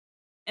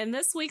In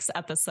this week's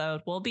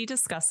episode, we'll be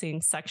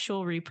discussing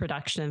sexual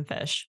reproduction in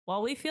fish.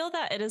 While we feel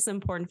that it is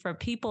important for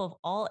people of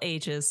all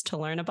ages to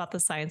learn about the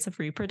science of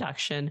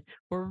reproduction,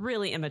 we're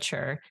really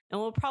immature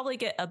and we'll probably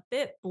get a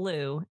bit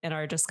blue in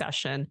our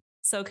discussion.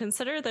 So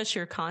consider this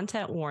your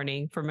content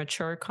warning for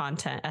mature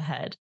content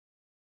ahead.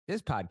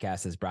 This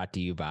podcast is brought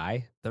to you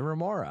by the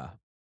Remora.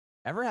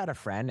 Ever had a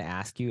friend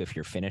ask you if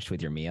you're finished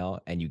with your meal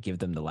and you give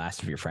them the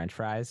last of your French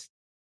fries?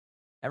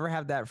 Ever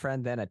have that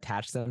friend then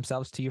attach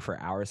themselves to you for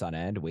hours on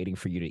end, waiting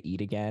for you to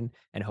eat again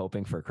and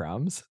hoping for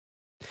crumbs?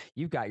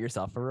 You've got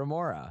yourself a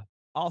remora.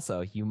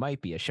 Also, you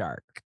might be a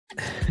shark.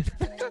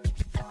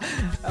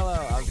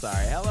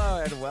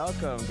 Hello and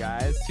welcome,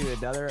 guys, to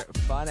another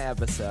fun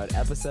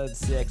episode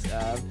 6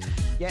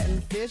 of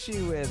Getting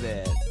Fishy With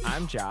It.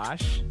 I'm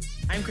Josh.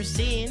 I'm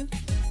Christine.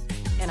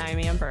 And I'm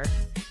Amber.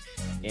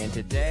 And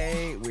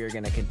today we are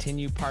going to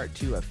continue part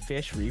 2 of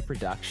fish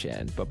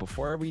reproduction. But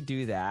before we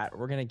do that,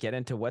 we're going to get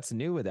into what's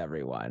new with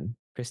everyone.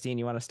 Christine,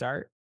 you want to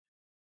start?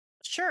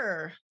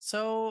 Sure.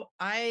 So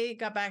I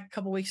got back a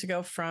couple weeks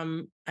ago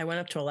I went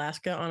up to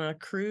Alaska on a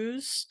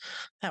cruise.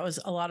 That was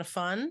a lot of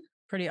fun.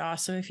 Pretty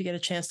awesome. If you get a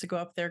chance to go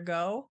up there,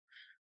 go.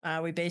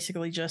 We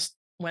basically just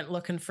went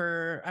looking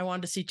I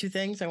wanted to see two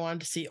things. I wanted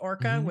to see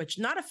orca, which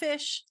not a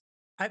fish.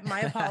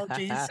 My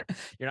apologies.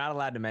 You're not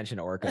allowed to mention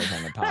orcas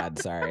on the pod.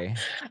 Sorry.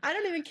 I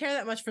don't even care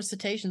that much for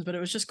cetaceans, but it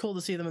was just cool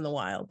to see them in the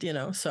wild,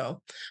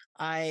 So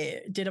I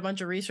did a bunch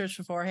of research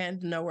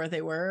beforehand to know where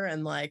they were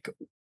and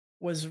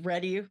was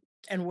ready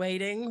and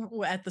waiting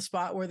at the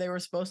spot where they were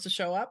supposed to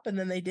show up. And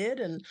then they did.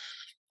 And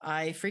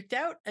I freaked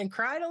out and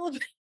cried a little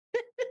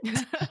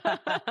bit.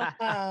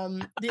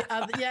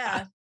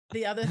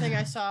 The other thing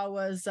I saw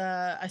was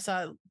I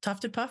saw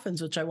tufted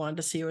puffins, which I wanted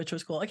to see, which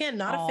was cool. Again,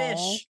 not a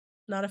fish.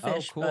 Not a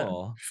fish. Oh,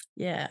 cool.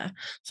 But yeah.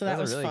 So that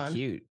was really fun.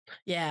 Cute.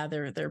 Yeah,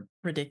 they're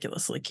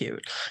ridiculously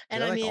cute.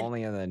 And they're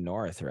only in the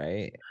north,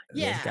 right?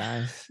 Yeah. Those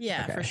guys?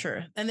 Yeah, okay. For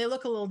sure. And they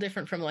look a little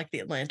different from the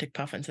Atlantic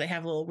puffins. They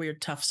have little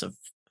weird tufts of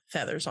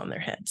feathers on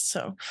their heads.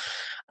 So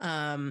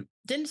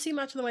didn't see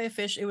much in the way of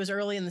fish. It was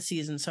early in the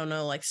season, so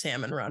no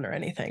salmon run or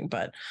anything,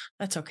 but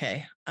that's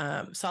okay.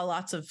 Saw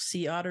lots of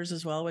sea otters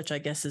as well, which I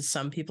guess is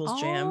some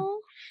people's jam.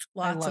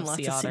 Lots and lots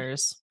sea of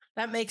otters.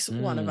 That makes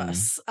one of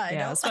us. I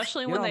know.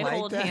 Especially when they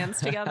hold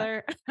hands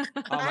together. Oh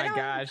my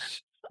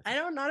gosh.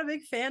 I'm not a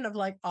big fan of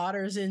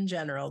otters in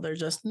general. They're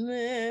just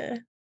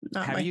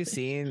Have you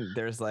seen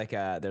there's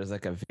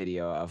a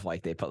video of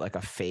they put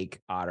a fake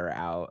otter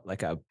out,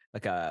 like a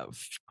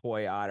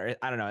toy otter.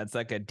 I don't know, it's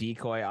like a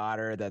decoy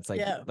otter that's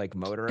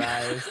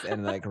motorized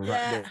and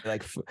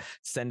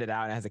send it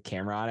out and it has a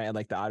camera on it, and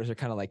the otters are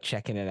kind of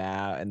checking it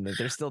out, and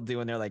they're still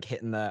doing their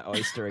hitting the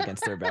oyster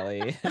against their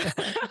belly.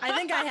 I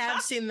think I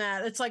have seen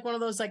that. It's one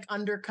of those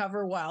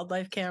undercover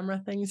wildlife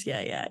camera things.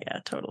 Yeah,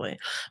 totally.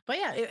 But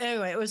yeah,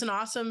 anyway, it was an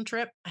awesome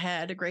trip. I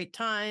had a great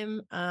time,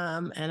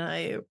 and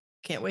I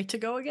can't wait to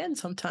go again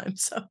sometime.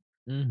 So,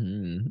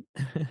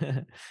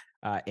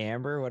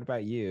 Amber, what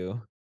about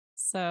you?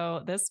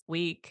 So this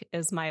week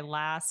is my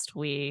last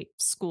week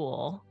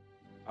school.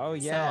 Oh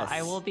yes. So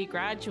I will be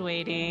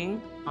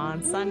graduating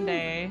on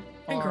Sunday.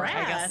 Congrats. Or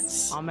I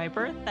guess on my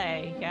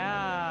birthday.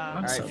 Yeah.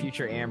 All right,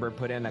 future Amber,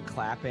 put in a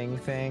clapping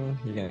thing.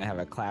 You're going to have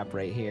a clap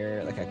right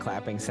here, like a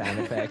clapping sound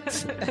effect.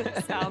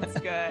 Sounds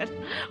good.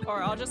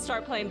 Or I'll just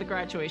start playing the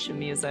graduation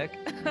music.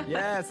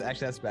 Yes,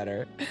 actually that's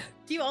better.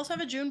 Do you also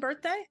have a June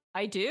birthday?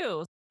 I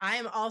do. I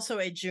am also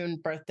a June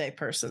birthday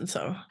person.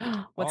 So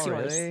what's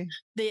yours? Really?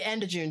 The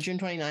end of June. June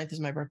 29th is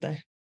my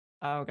birthday.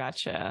 Oh,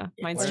 gotcha.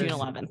 Mine's June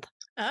 11th.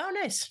 Oh,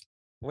 nice.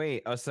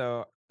 Wait. Oh,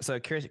 so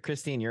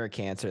Christine, you're a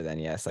Cancer then?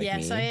 Yes.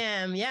 Yes, me? I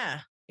am. Yeah.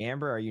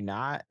 Amber, are you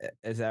not?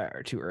 Is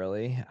that too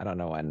early? I don't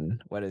know when.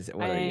 What is it?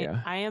 What are you?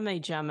 I am a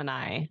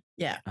Gemini.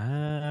 Yeah.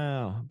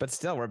 Oh, but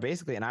still, we're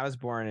basically, and I was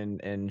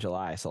born in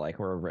July, so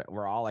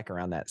we're all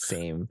around that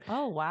same.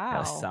 Oh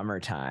wow.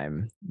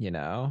 Summertime,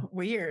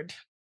 Weird.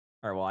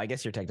 Or well, I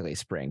guess you're technically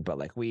spring, but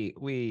we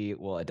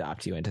will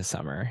adopt you into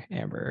summer,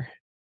 Amber.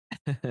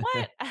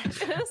 What?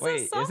 This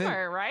is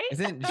summer, right?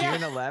 Isn't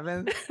June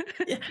 11th?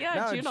 Yeah,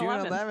 no, June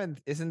 11th.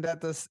 Isn't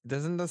that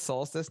doesn't the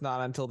solstice not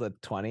until the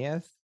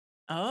 20th?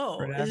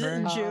 Oh, is it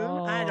in June?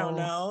 Oh. I don't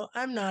know.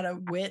 I'm not a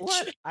witch.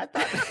 What? I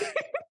thought.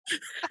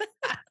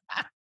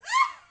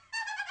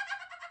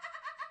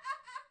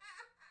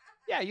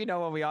 Yeah,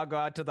 when we all go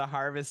out to the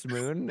harvest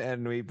moon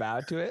and we bow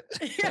to it.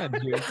 Yeah.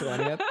 June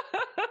 20th.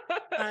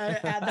 I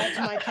add that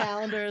to my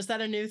calendar. Is that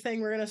a new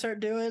thing we're going to start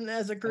doing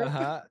as a group?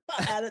 I'll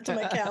add it to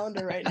my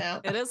calendar right now.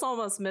 It is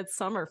almost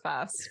Midsummer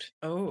Fest.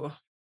 Oh.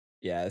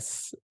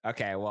 Yes.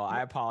 Okay. Well,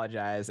 I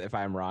apologize if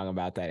I'm wrong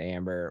about that,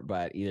 Amber,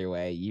 but either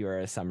way, you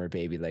are a summer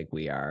baby like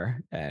we are,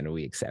 and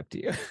we accept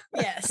you.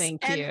 Yes.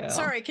 Thank you.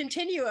 Sorry,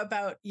 continue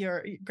about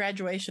your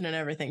graduation and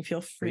everything.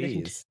 Feel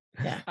free Please.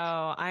 Yeah.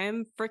 Oh, I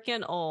am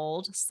freaking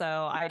old. So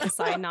I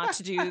decided not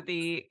to do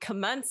the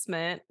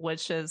commencement,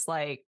 which is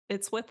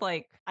it's with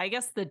I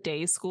guess the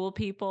day school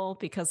people,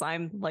 because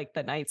I'm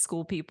the night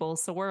school people.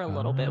 So we're a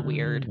little bit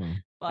weird,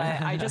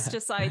 but I just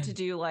decided to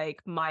do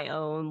my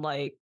own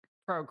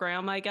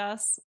program, I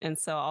guess. And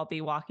so I'll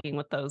be walking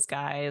with those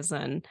guys.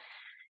 And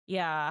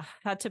yeah,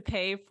 had to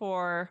pay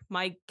for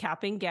my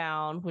cap and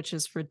gown, which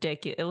is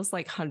ridiculous. It was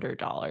like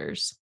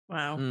 $100.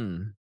 Wow.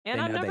 And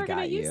I'm never going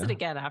to use it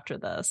again after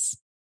this.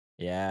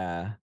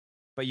 Yeah.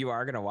 But you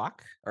are going to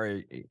walk,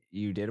 or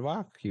you did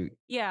walk?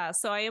 Yeah,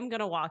 so I am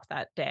going to walk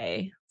that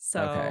day.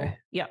 So, okay.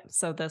 Yep.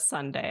 So this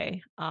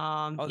Sunday. This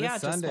Sunday.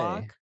 Just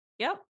walk.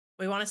 Yep.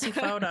 We want to see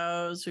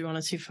photos. We want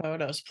to see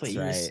photos, please.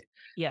 That's right.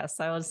 Yes,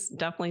 I will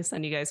definitely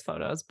send you guys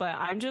photos, but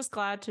I'm just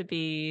glad to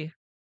be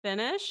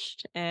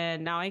finished,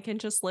 and now I can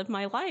just live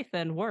my life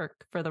and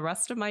work for the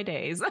rest of my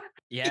days.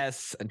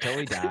 Yes, until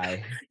we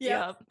die.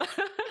 Yep.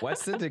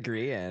 What's the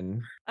degree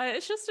in?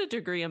 It's just a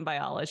degree in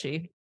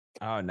biology.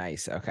 Oh,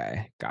 nice.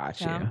 Okay,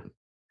 got Yeah. you.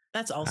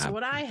 That's also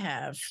what I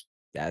have.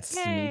 That's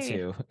me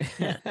too.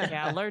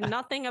 Yeah, I learned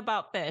nothing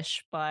about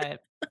fish, but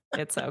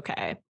it's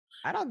okay.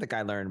 I don't think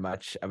I learned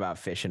much about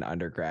fish in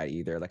undergrad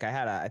either. Like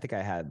I think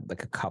I had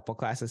like a couple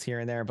classes here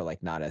and there, but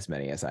like not as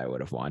many as I would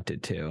have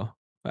wanted to.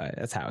 But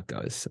that's how it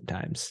goes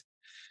sometimes.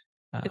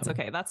 It's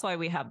okay. That's why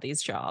we have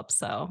these jobs.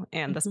 So,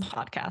 and this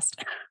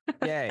podcast.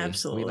 Yay.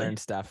 Absolutely. We learn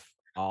stuff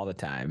all the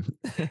time.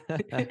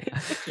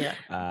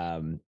 Yeah.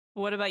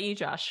 What about you,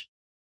 Josh?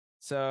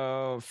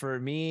 So for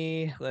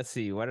me, let's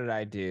see, what did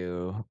I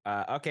do?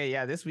 Okay,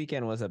 yeah, this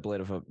weekend was a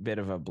bit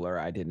of a blur.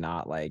 I did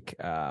not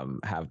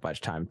have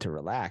much time to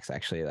relax.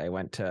 Actually, I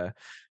went to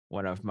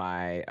one of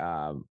my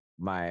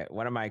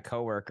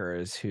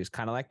coworkers who's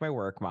kind of like my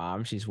work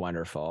mom. She's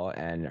wonderful,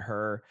 and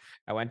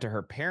I went to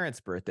her parents'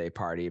 birthday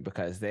party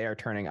because they are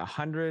turning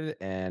 100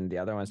 and the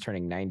other one's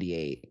turning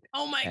 98.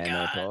 Oh my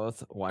God. They're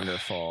both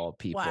wonderful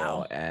people.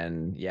 Wow.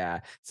 And yeah,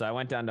 so I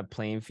went down to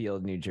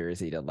Plainfield, New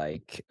Jersey to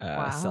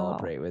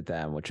celebrate with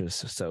them, which was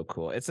so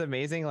cool. It's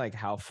amazing like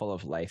how full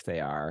of life they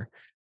are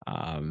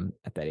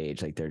at that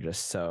age. Like they're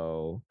just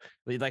so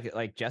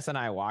like Jess and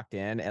I walked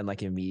in and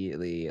like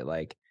immediately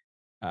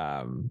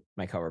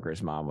my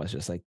coworker's mom was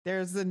just like,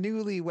 there's the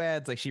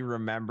newlyweds. Like she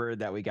remembered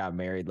that we got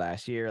married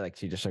last year. Like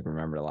she just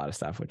remembered a lot of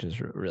stuff, which is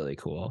really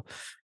cool.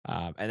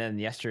 And then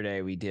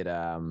yesterday we did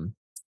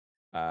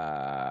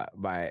my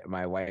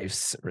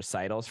wife's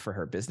recitals for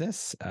her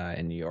business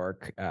in New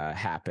York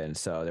happened.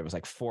 So there was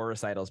like 4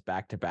 recitals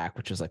back to back,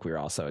 which was like we were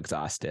all so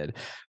exhausted.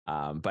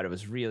 But it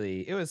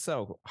was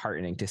so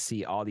heartening to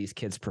see all these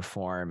kids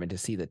perform and to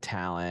see the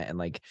talent, and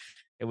like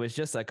it was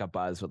just like a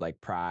buzz with like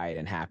pride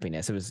and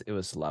happiness. It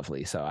was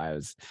lovely. So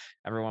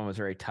everyone was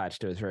very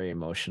touched. It was very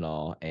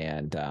emotional,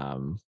 and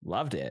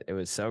loved it. It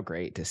was so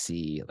great to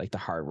see like the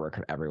hard work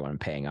of everyone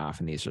paying off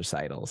in these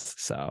recitals.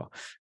 So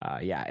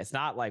yeah, it's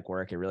not like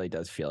work. It really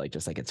does feel like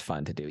just like it's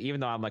fun to do,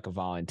 even though I'm like a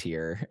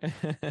volunteer.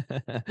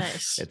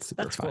 Nice. It's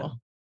super That's fun. Cool.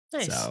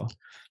 Nice. So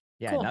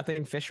yeah, cool.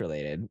 Nothing fish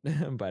related,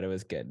 but it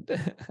was good.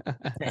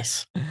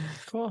 Nice.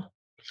 Cool.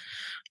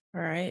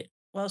 All right.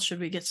 Well, should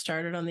we get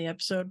started on the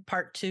episode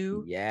part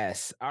 2?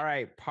 Yes. All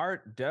right.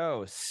 Part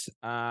dose.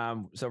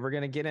 So we're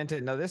going to get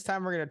into, this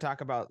time we're going to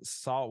talk about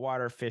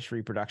saltwater fish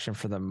reproduction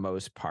for the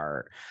most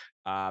part.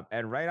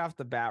 And right off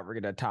the bat, we're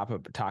going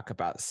to talk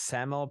about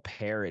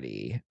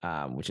semelparity,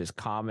 which is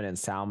common in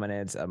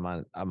salmonids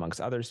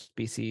amongst other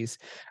species,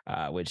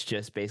 which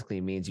just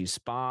basically means you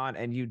spawn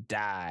and you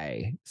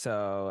die.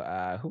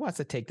 So who wants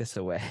to take this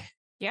away?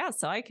 Yeah,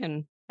 so I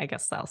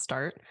guess I'll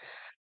start.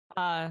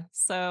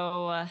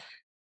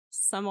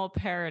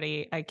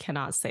 Semelparity, I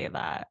cannot say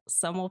that.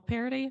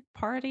 Semelparity?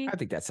 Party? I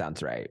think that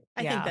sounds right.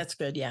 I think that's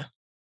good, yeah.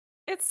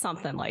 It's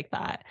something like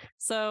that.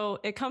 So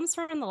it comes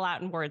from the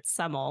Latin word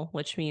semel,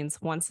 which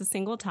means once a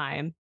single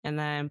time, and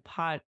then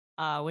pot,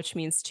 which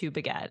means to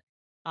beget.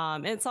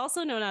 It's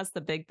also known as the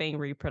Big Bang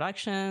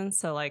reproduction.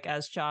 So like,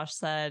 as Josh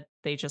said,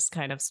 they just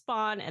kind of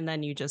spawn and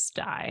then you just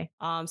die.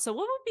 So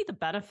what would be the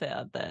benefit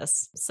of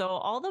this? So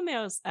all the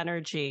male's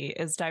energy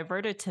is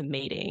diverted to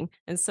mating.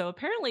 And so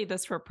apparently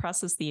this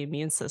represses the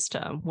immune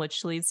system,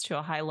 which leads to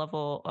a high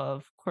level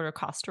of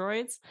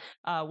corticosteroids,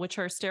 which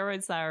are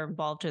steroids that are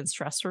involved in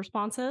stress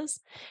responses.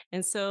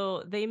 And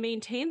so they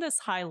maintain this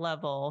high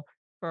level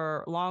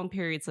for long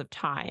periods of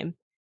time.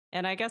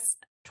 And I guess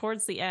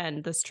towards the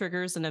end, this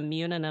triggers an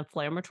immune and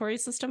inflammatory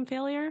system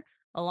failure,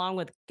 along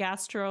with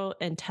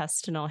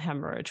gastrointestinal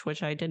hemorrhage,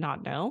 which I did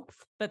not know,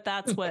 but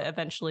that's what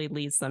eventually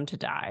leads them to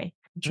die.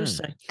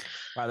 Interesting.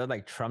 Wow, they're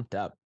like trumped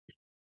up.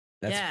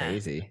 That's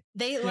crazy.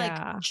 They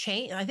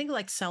change. I think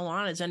like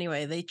salmonids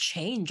anyway, they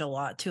change a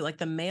lot too. Like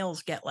the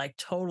males get like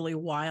totally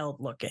wild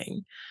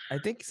looking. I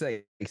think it's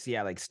like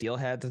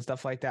steelheads and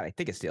stuff like that. I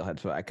think it's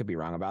steelheads, but I could be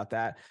wrong about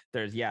that.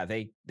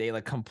 They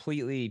like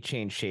completely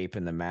change shape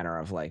in the matter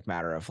of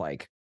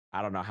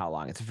I don't know how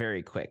long. It's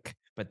very quick.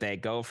 But they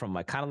go from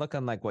like kind of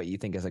looking like what you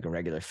think is like a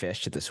regular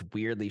fish to this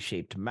weirdly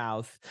shaped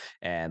mouth,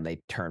 and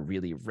they turn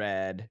really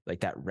red, like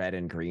that red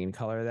and green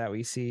color that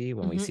we see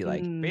when we see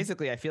like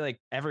basically I feel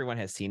like everyone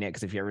has seen it,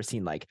 because if you ever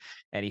seen like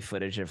any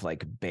footage of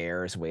like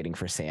bears waiting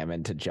for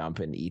salmon to jump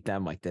and eat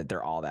them, like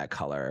they're all that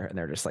color and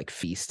they're just like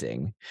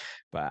feasting.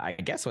 But I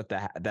guess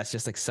that's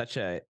just like such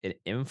an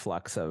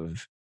influx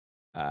of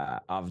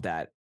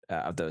that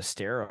of those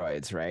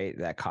steroids, right?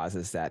 That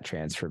causes that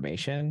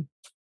transformation.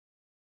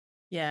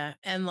 Yeah,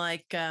 and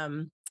like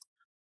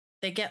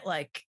they get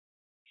like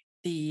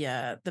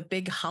the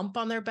big hump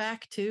on their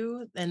back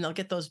too, and they'll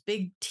get those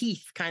big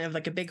teeth, kind of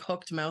like a big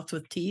hooked mouth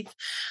with teeth.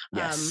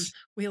 Yes.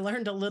 We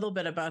learned a little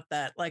bit about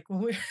that, like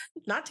when we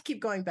not to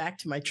keep going back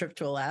to my trip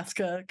to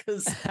Alaska,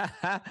 because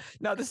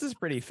no, this is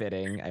pretty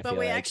fitting. but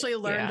we like. actually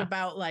learned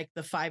about like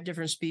the 5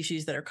 different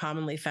species that are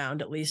commonly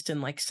found, at least in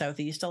like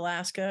Southeast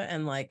Alaska,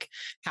 and like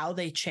how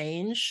they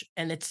change,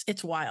 and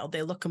it's wild.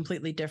 They look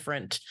completely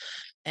different.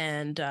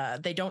 And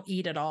they don't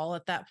eat at all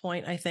at that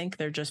point. I think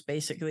they're just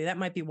basically, that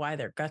might be why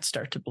their guts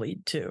start to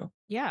bleed too.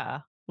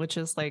 Yeah, which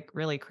is like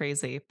really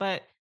crazy.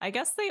 But I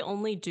guess they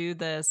only do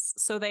this.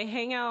 So they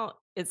hang out,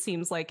 it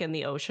seems like, in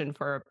the ocean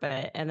for a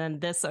bit. And then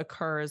this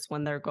occurs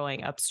when they're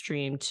going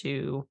upstream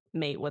to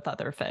mate with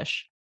other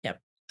fish.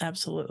 Yep,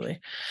 absolutely.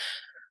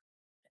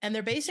 And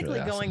they're basically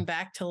really going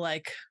back to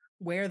like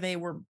where they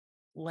were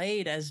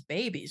laid as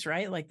babies,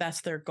 right? Like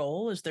that's their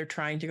goal, is they're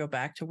trying to go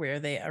back to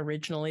where they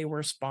originally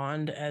were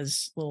spawned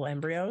as little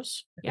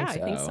embryos. I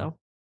think so.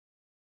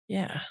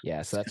 Yeah.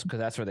 So that's because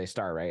that's where they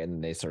start, right?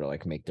 And they sort of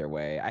like make their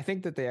way. I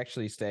think that they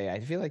actually stay.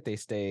 I feel like they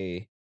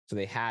stay. So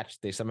they hatch.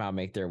 They somehow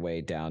make their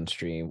way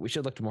downstream. We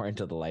should look more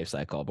into the life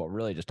cycle, but we're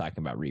really just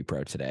talking about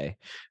repro today.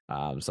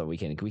 So we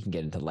can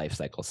get into life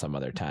cycle some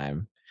other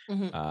time.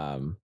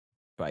 Mm-hmm.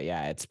 But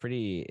yeah, it's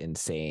pretty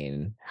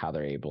insane how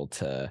they're able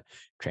to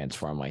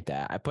transform like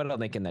that. I put a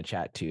link in the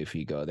chat too. If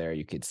you go there,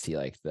 you could see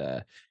like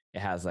it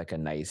has like a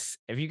nice,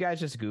 if you guys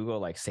just Google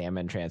like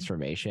salmon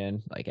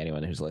transformation, like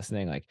anyone who's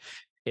listening, like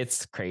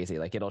it's crazy.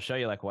 Like it'll show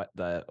you like what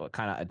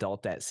kind of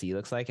adult at sea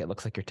looks like. It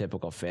looks like your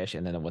typical fish,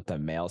 and then what the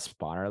male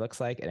spawner looks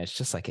like. And it's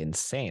just like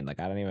insane. Like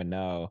I don't even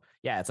know.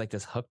 Yeah, it's like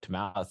this hooked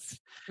mouth.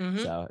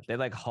 Mm-hmm. So they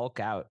like Hulk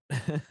out.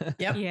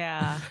 Yep.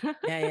 Yeah.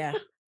 Yeah.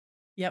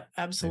 Yep.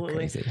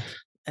 Absolutely.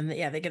 And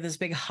they get this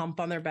big hump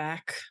on their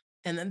back.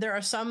 And then there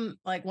are some,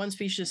 like one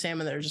species of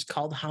salmon that are just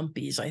called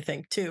humpies, I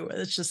think, too.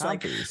 It's just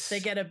humpies. Like they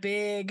get a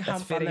big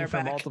hump on their for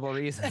back. multiple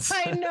reasons.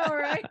 I know,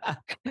 right?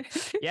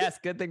 Yes,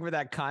 good thing for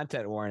that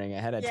content warning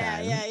ahead of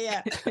time.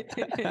 Yeah.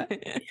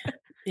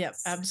 Yep,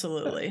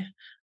 absolutely.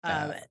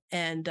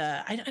 And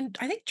I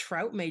think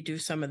trout may do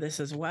some of this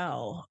as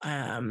well.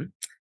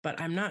 But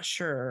I'm not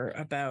sure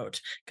about,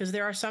 because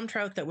there are some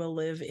trout that will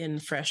live in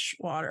fresh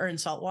water or in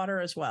salt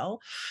water as well,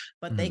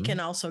 but they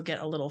can also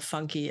get a little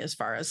funky as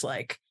far as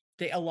like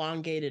the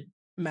elongated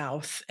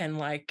mouth and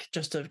like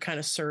just a kind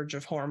of surge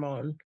of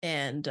hormone.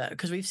 And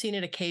because we've seen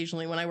it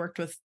occasionally when I worked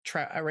with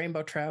a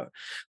rainbow trout,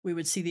 we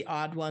would see the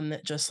odd one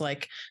that just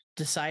like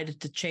decided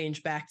to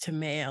change back to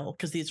male,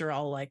 because these are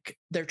all like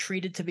they're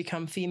treated to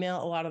become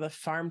female, a lot of the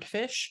farmed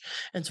fish.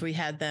 And so we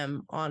had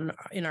them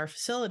in our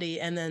facility,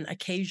 and then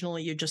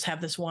occasionally you just have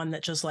this one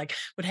that just like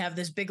would have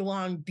this big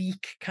long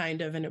beak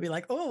kind of, and it'd be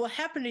like, oh, what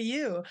happened to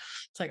you?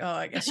 It's like, oh,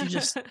 I guess you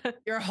just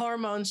your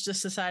hormones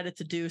just decided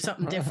to do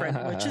something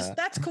different, which is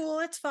that's cool,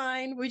 it's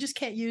fine, we just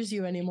can't use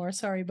you anymore,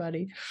 sorry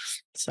buddy.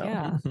 So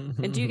yeah.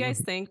 And do you guys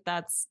think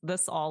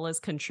this all is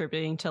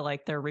contributing to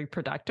like their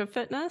reproductive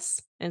fitness?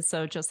 And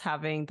so just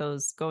having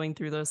going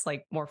through those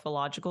like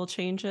morphological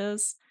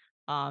changes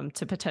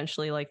to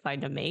potentially like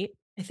find a mate?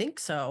 I think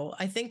so.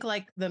 I think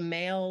like the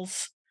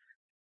males,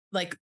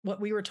 like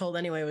what we were told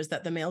anyway, was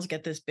that the males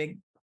get this big,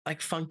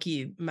 like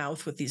funky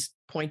mouth with these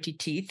pointy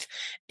teeth,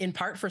 in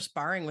part for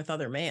sparring with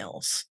other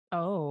males.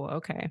 Oh,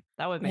 okay.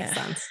 That would make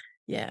sense.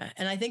 Yeah.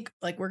 And I think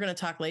like we're going to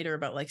talk later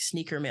about like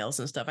sneaker males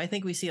and stuff. I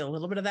think we see a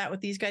little bit of that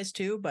with these guys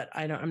too, but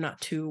I'm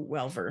not too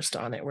well versed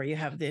on it, where you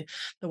have the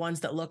ones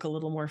that look a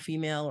little more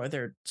female, or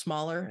they're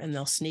smaller and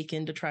they'll sneak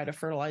in to try to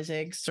fertilize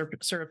eggs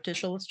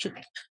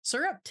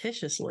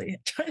surreptitiously.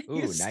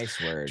 Ooh,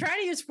 nice word. Trying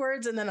to use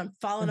words and then I'm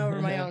falling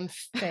over my own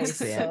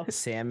face.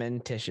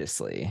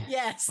 Salmon-titiously.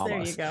 Yes,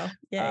 almost. There you go.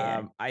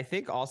 Yeah. I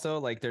think also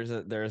like there's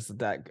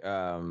that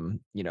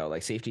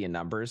like safety in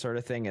numbers sort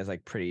of thing is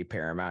like pretty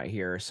paramount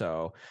here.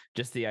 So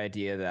just the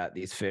idea that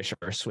these fish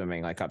are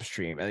swimming like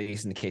upstream, at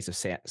least in the case of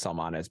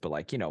salmonids, but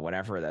like,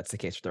 whenever that's the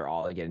case, they're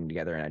all getting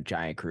together in a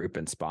giant group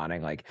and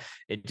spawning, like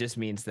it just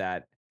means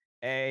that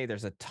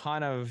there's a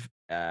ton of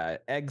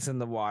eggs in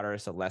the water,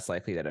 so less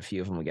likely that a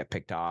few of them will get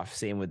picked off.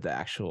 Same with the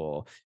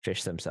actual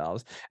fish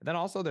themselves. And then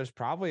also there's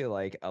probably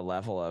like a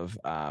level of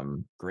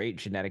great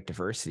genetic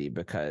diversity,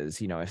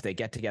 because if they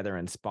get together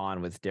and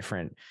spawn with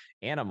different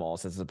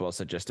animals, as opposed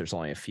to just there's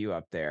only a few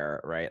up there,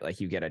 right?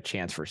 Like you get a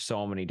chance for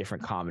so many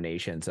different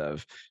combinations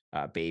of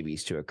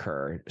babies to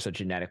occur. So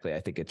genetically, I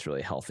think it's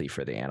really healthy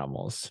for the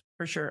animals.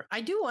 For sure.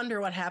 I do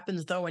wonder what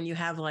happens though when you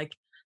have like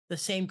the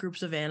same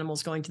groups of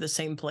animals going to the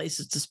same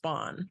places to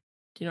spawn.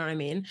 Do you know what I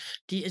mean?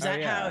 Is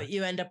that how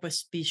you end up with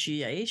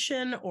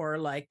speciation, or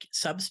like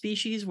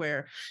subspecies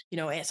where,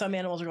 some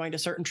animals are going to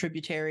certain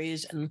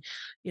tributaries and,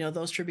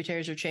 those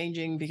tributaries are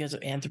changing because of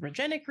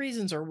anthropogenic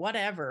reasons or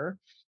whatever.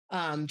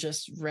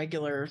 just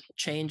regular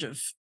change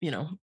of,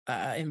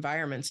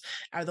 environments.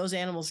 Are those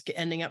animals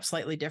ending up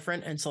slightly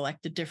different and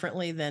selected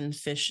differently than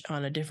fish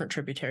on a different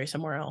tributary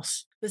somewhere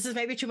else? This is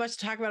maybe too much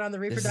to talk about on the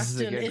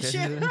reproduction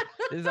issue. This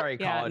is our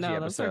ecology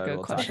episode.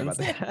 We'll questions.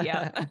 talk about that.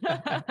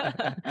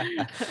 Yeah.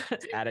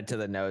 Add it to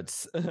the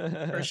notes.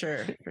 For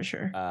sure.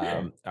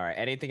 All right.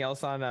 Anything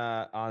else on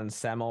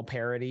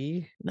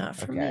semiparity? Not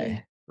for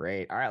me.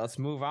 Great. All right, let's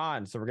move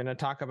on. So we're going to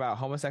talk about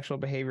homosexual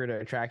behavior to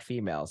attract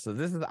females. So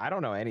I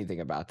don't know anything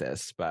about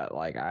this, but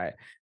like I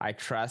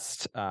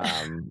trust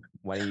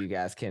one of you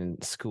guys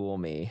can school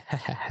me.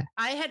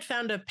 I had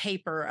found a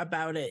paper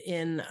about it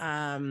in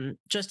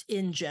just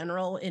in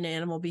general in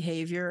animal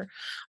behavior,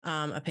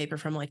 a paper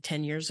from like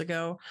 10 years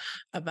ago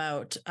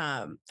about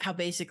how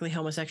basically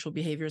homosexual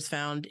behavior is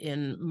found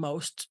in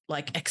most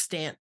like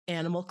extant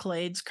animal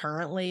clades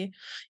currently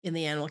in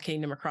the animal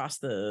kingdom across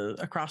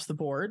the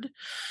board.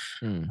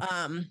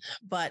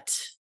 But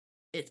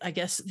I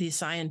guess these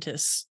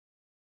scientists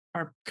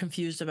are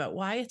confused about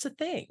why it's a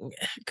thing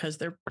because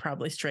they're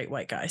probably straight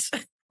white guys.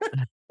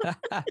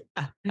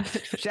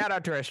 Shout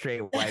out to our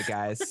straight white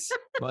guys,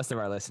 most of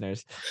our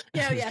listeners.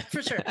 Yeah,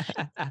 for sure.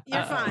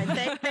 You're fine.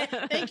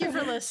 Thank you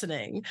for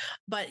listening.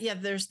 But yeah,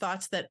 there's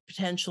thoughts that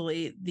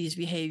potentially these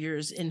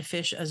behaviors in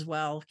fish as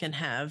well can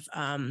have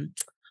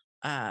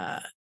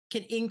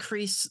can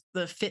increase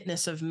the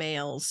fitness of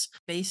males,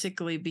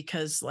 basically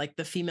because like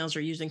the females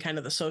are using kind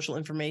of the social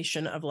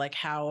information of like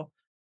how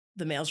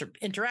the males are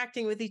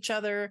interacting with each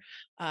other,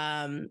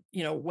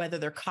 whether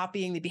they're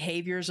copying the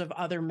behaviors of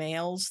other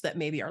males that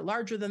maybe are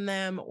larger than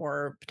them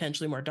or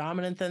potentially more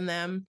dominant than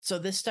them. So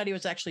this study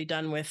was actually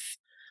done with,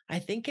 I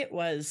think it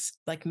was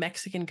like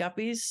Mexican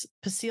guppies,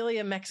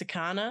 Pasilia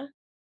mexicana,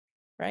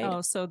 right? Oh,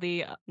 so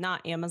the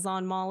not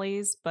Amazon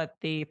mollies, but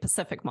the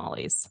Pacific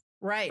mollies.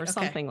 Right. Or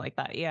something like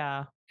that.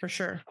 Yeah. For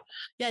sure.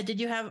 Yeah. Did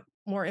you have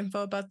more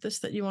info about this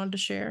that you wanted to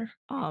share?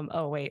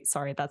 Oh, wait.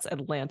 Sorry. That's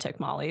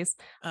Atlantic mollies.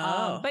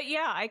 Oh. But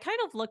yeah, I kind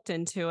of looked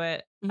into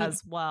it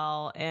as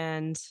well.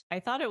 And I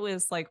thought it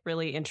was like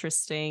really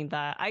interesting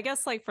that I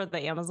guess like for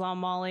the Amazon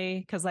molly,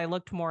 because I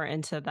looked more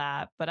into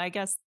that, but I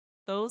guess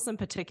those in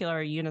particular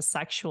are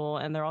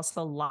unisexual and they're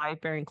also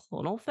live bearing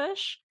clonal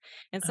fish.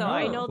 And so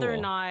I know they're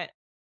not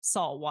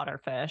saltwater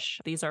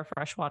fish. These are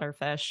freshwater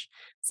fish.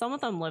 Some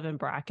of them live in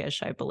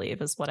brackish, I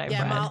believe, is what I've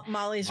read.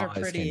 Mollies are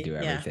pretty. Can do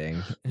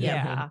everything.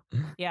 Yeah.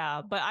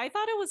 But I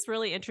thought it was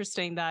really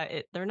interesting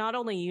that they're not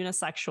only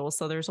unisexual,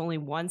 so there's only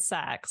one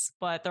sex,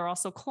 but they're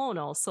also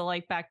clonal. So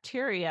like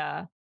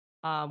bacteria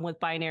with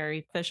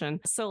binary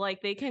fission. So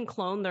like they can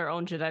clone their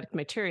own genetic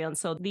material. And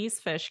so these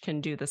fish can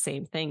do the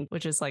same thing,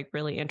 which is like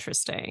really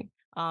interesting.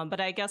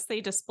 But I guess they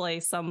display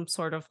some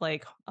sort of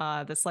like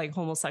this like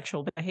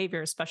homosexual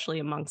behavior, especially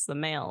amongst the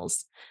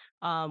males,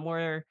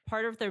 where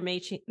part of their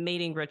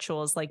mating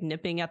ritual is like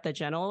nipping at the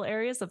genital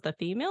areas of the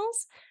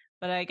females.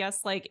 But I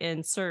guess like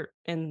in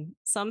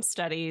some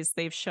studies,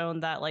 they've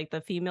shown that like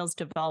the females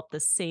develop the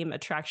same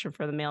attraction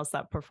for the males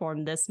that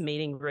perform this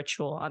mating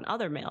ritual on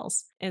other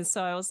males. And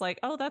so I was like,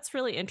 oh, that's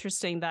really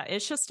interesting that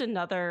it's just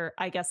another,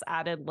 I guess,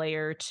 added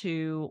layer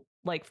to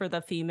like for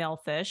the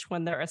female fish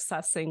when they're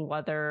assessing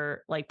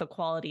whether like the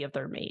quality of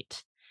their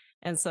mate.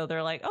 And so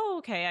they're like, oh,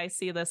 okay, I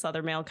see this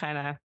other male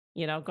kind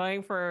of,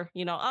 going for,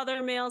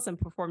 other males and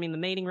performing the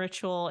mating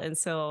ritual. And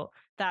so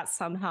that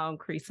somehow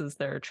increases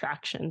their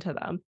attraction to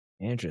them.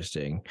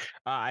 Interesting.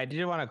 I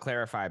did want to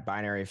clarify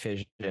binary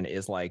fission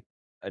is like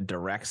a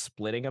direct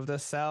splitting of the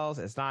cells.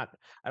 It's not,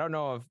 I don't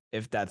know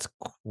if that's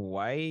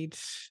quite,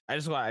 I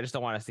just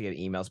don't want us to get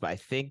emails, but I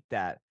think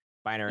that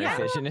binary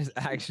fission is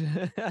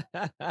actually,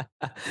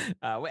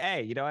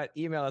 hey, you know what?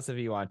 Email us if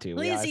you want to.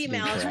 Please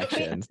email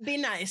us. Be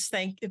nice.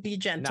 Be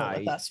gentle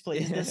with us,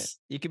 please.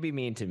 You can be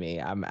mean to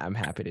me. I'm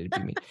happy to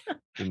be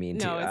mean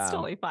to you. No, it's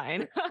totally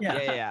fine.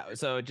 Yeah.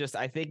 So just,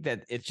 I think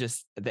that it's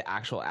just the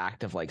actual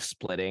act of like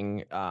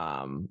splitting,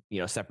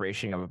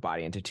 separation of a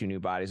body into two new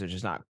bodies, which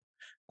is not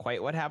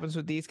quite what happens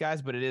with these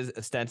guys, but it is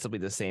ostensibly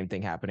the same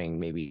thing happening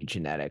maybe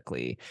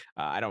genetically.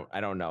 I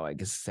don't know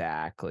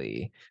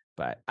exactly,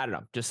 but I don't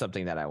know, just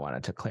something that I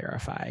wanted to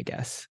clarify, I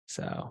guess.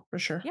 So for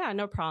sure. Yeah,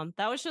 no problem.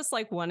 That was just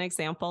like one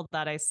example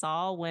that I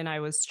saw when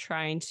I was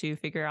trying to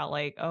figure out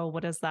like, oh,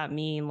 what does that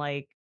mean?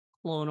 Like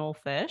clonal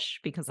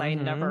fish, because I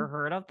never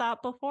heard of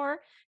that before.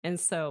 And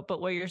so, but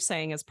what you're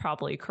saying is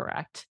probably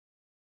correct.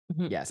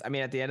 Yes. I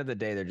mean, at the end of the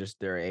day,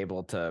 they're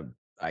able to,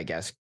 I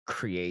guess,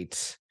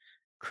 create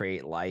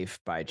life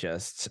by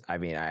just, I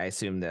mean, I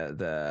assume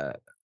the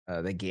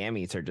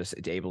gametes are just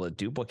able to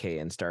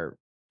duplicate and start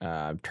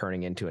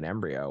turning into an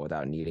embryo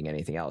without needing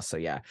anything else. So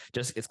yeah,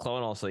 just it's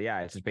clonal. So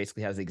yeah, it just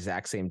basically has the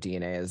exact same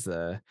DNA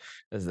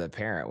as the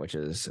parent, which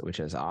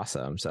is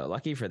awesome. So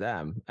lucky for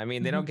them. I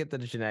mean, they don't get the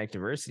genetic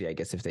diversity, I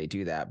guess, if they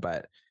do that,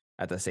 but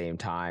at the same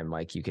time,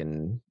 like you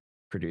can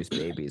produce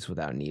babies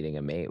without needing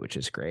a mate, which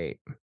is great.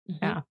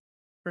 Yeah.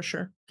 For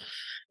sure.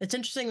 It's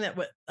interesting that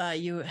what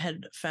you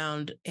had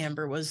found,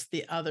 Amber, was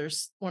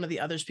one of the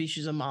other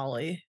species of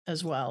molly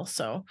as well.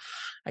 So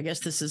I guess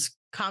this is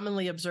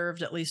commonly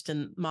observed, at least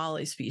in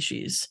Molly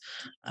species,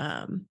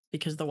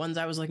 because the ones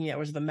I was looking at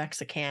was the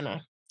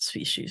Mexicana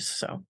species.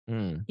 So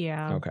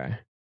yeah. Okay.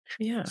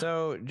 Yeah.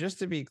 So just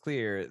to be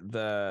clear,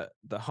 the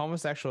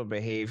homosexual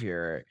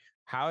behavior,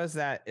 how is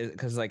that?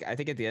 Because like I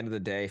think at the end of the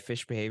day,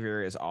 fish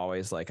behavior is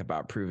always like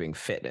about proving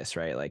fitness,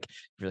 right? Like if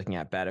you're looking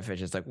at betta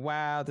fish, it's like,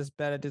 wow, this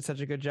betta did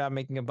such a good job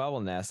making a bubble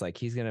nest. Like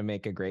he's gonna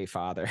make a great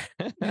father.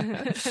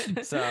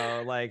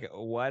 So like,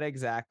 what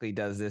exactly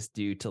does this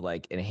do to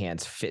like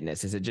enhance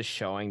fitness? Is it just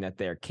showing that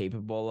they're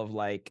capable of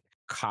like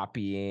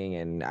copying?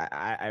 And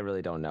I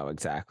really don't know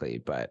exactly,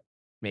 but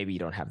maybe you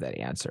don't have that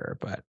answer.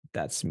 But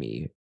that's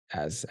me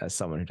as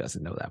someone who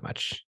doesn't know that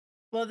much.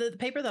 Well, the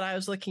paper that I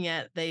was looking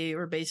at, they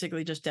were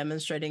basically just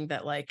demonstrating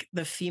that like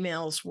the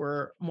females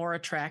were more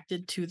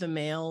attracted to the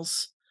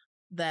males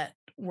that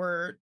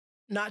were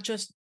not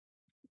just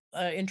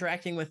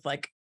interacting with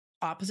like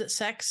opposite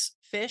sex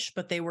fish,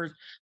 but they were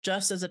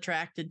just as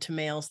attracted to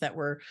males that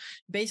were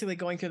basically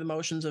going through the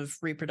motions of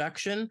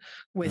reproduction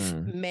with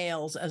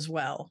males as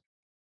well.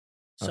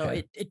 So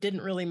it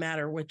didn't really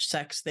matter which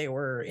sex they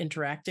were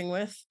interacting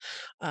with.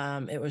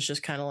 It was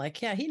just kind of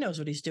like, yeah, he knows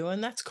what he's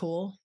doing. That's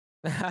cool.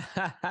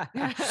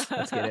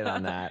 Let's get in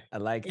on that. I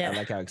like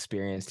how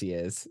experienced he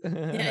is.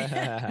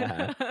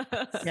 Yeah.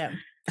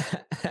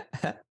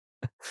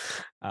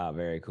 Oh,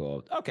 very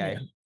cool. Okay.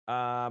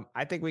 Yeah.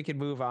 I think we could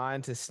move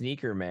on to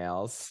sneaker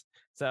males.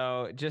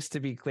 So just to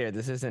be clear,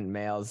 this isn't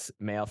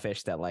male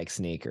fish that like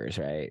sneakers,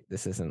 right?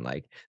 This isn't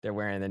like they're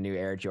wearing the new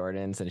Air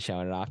Jordans and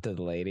showing it off to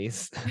the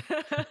ladies.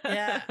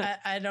 Yeah,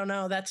 I don't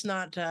know. That's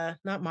not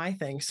my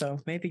thing. So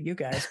maybe you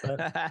guys,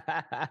 but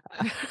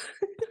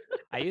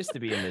I used to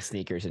be into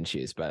sneakers and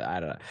shoes, but I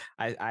don't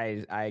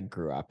know. I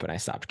grew up and I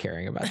stopped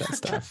caring about that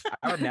stuff.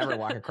 I would never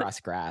walk across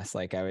grass.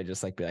 Like I would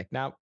just like be like,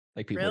 nope.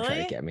 Like people would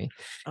try to get me.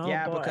 Oh,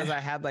 yeah, boy. because I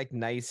had like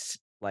nice,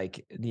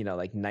 like, you know,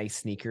 like nice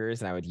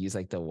sneakers and I would use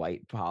like the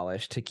white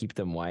polish to keep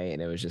them white.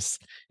 And it was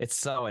just, it's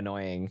so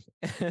annoying.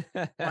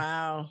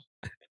 Wow.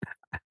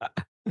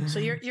 So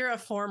you're a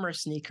former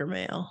sneaker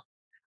male.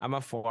 I'm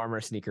a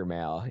former sneaker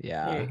male.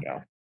 Yeah. There you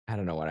go. I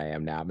don't know what I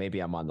am now. Maybe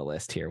I'm on the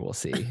list here. We'll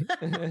see.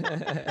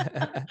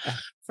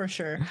 For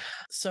sure.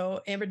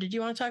 So, Amber, did you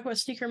want to talk about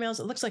sneaker males?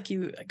 It looks like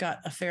you got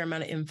a fair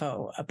amount of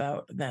info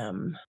about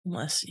them,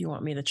 unless you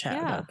want me to chat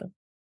about them.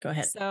 Go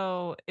ahead.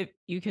 So, if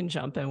you can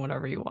jump in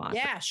whenever you want.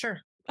 Yeah, sure.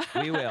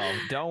 We will.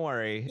 Don't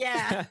worry.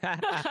 Yeah.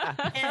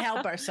 Can't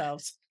help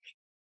ourselves.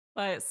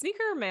 But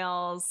sneaker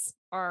males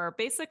are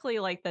basically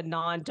like the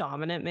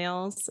non-dominant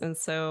males. And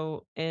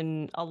so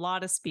in a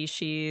lot of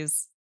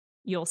species,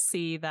 you'll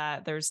see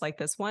that there's like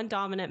this one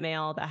dominant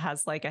male that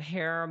has like a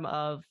harem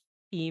of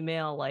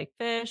female like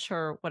fish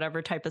or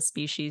whatever type of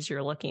species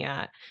you're looking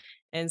at.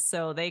 And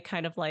so they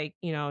kind of like,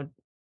 you know,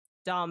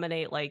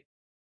 dominate like,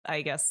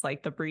 I guess,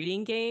 like the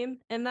breeding game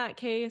in that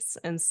case.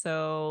 And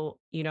so,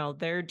 you know,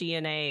 their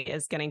DNA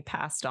is getting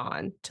passed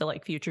on to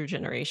like future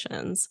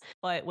generations.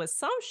 But with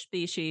some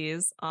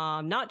species,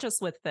 not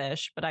just with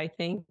fish, but I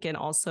think and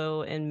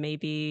also in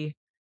maybe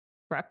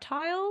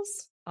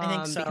reptiles. I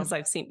think so. Because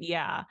I've seen,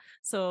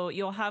 So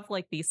you'll have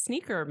like these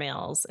sneaker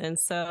males. And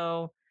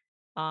so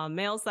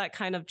males that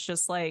kind of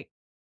just like,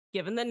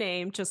 given the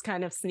name, just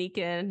kind of sneak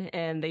in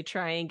and they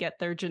try and get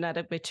their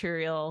genetic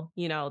material,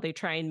 you know, they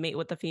try and mate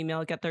with the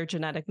female, get their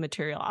genetic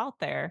material out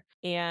there.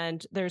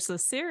 And there's a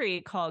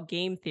theory called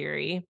game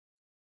theory,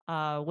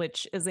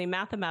 which is a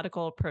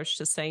mathematical approach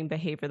to studying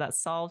behavior that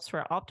solves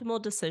for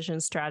optimal decision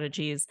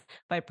strategies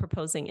by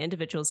proposing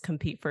individuals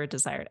compete for a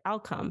desired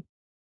outcome.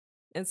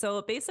 And so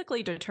it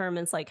basically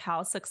determines like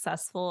how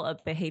successful a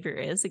behavior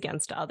is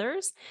against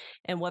others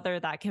and whether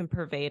that can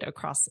pervade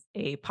across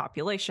a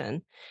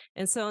population.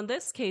 And so in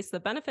this case, the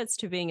benefits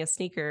to being a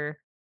sneaker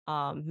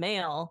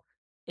male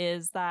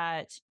is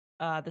that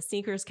the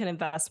sneakers can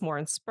invest more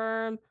in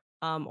sperm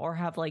or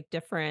have like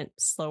different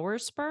slower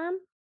sperm.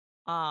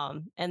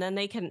 And then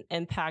they can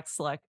impact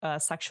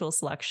sexual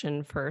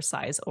selection for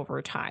size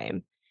over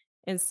time.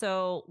 And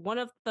so one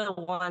of the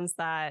ones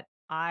that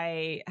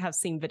I have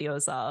seen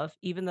videos of,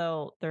 even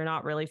though they're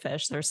not really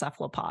fish, they're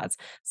cephalopods.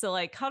 So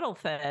like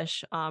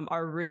cuttlefish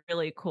are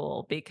really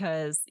cool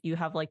because you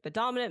have like the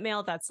dominant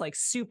male that's like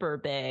super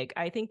big.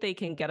 I think they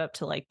can get up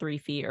to like 3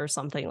 feet or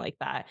something like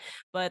that.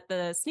 But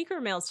the sneaker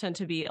males tend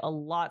to be a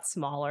lot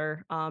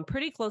smaller,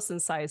 pretty close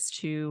in size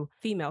to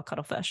female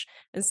cuttlefish.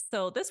 And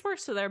so this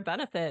works to their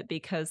benefit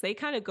because they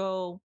kind of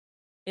go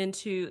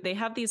they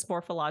have these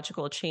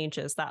morphological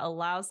changes that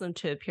allows them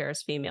to appear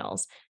as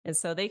females. And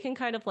so they can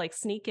kind of like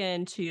sneak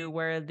into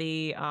where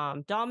the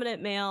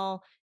dominant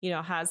male, you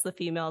know, has the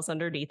females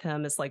underneath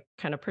him, is like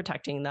kind of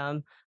protecting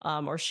them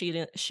or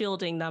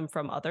shielding them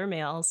from other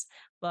males.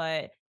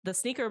 But the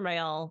sneaker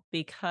male,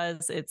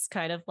 because it's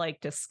kind of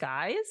like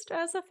disguised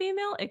as a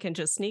female, it can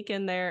just sneak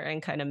in there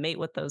and kind of mate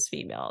with those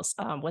females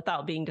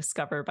without being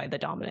discovered by the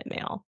dominant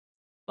male.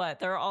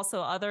 But there are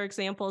also other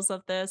examples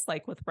of this,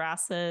 like with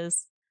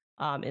wrasses,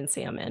 in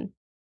salmon.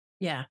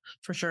 Yeah,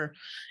 for sure.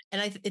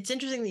 And it's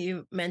interesting that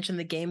you mentioned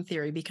the game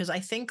theory because I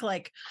think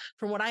like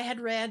from what I had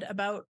read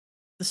about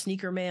the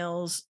sneaker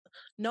males,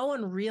 no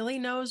one really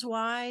knows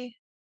why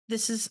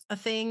this is a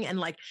thing. And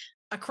like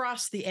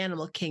across the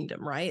animal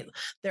kingdom, right?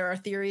 There are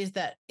theories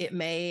that it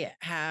may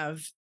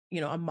have,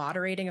 a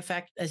moderating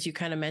effect, as you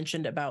kind of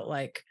mentioned about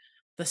like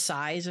the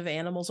size of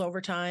animals over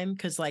time.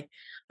 Cause like,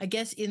 I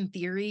guess in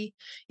theory,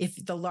 if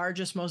the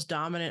largest, most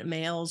dominant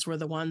males were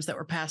the ones that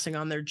were passing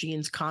on their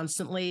genes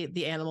constantly,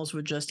 the animals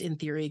would just in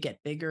theory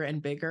get bigger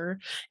and bigger.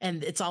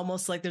 And it's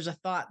almost like there's a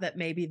thought that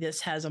maybe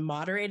this has a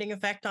moderating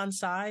effect on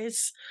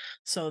size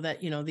so that,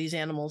 these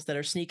animals that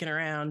are sneaking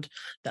around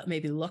that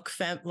maybe look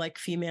like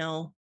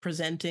female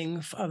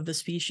presenting of the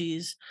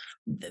species,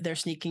 they're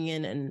sneaking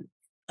in and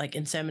like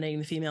inseminating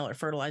the female or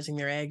fertilizing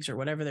their eggs or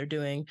whatever they're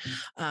doing.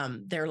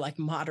 They're like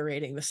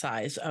moderating the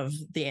size of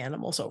the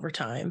animals over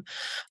time.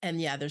 And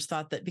yeah, there's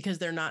thought that because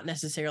they're not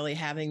necessarily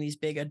having these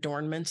big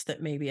adornments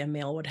that maybe a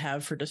male would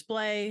have for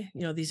display,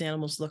 these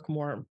animals look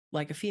more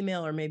like a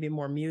female or maybe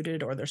more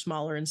muted, or they're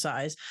smaller in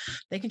size.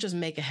 They can just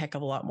make a heck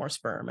of a lot more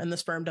sperm, and the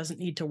sperm doesn't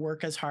need to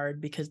work as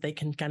hard because they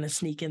can kind of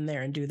sneak in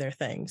there and do their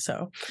thing.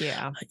 So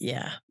yeah,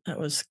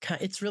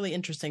 it's really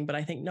interesting, but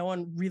I think no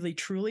one really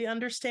truly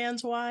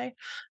understands why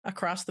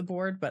across the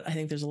board. But I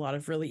think there's a lot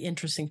of really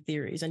interesting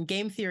theories, and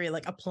game theory,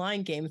 like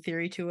applying game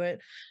theory to it,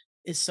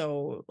 is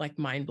so like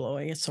mind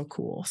blowing. It's so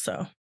cool.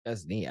 So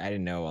that's neat. I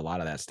didn't know a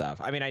lot of that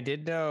stuff. I mean, I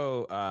did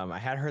know, I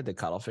had heard the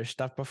cuttlefish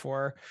stuff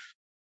before,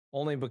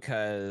 only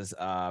because,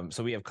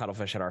 so we have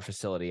cuttlefish at our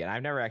facility, and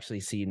I've never actually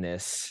seen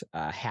this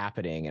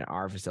happening in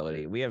our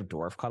facility. We have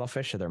dwarf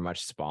cuttlefish, so they're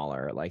much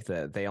smaller. Like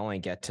they only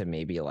get to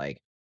maybe like,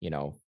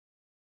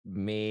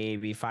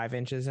 maybe 5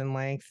 inches in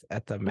length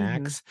at the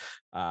max.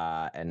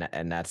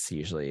 And that's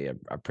usually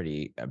a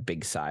pretty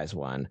big size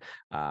one.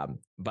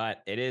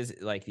 But it is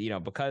like,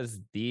 because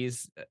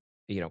these,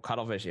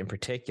 cuttlefish in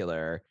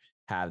particular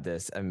have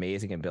this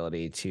amazing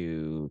ability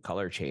to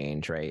color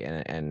change, right?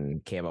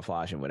 And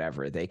camouflage and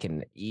whatever, they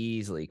can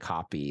easily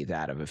copy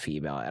that of a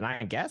female. And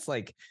I guess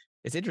like,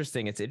 it's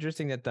interesting. It's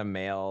interesting that the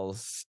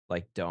males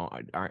like they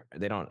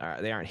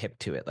aren't hip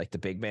to it. Like the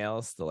big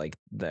males,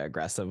 the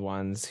aggressive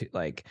ones, who,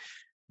 like,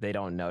 they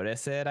don't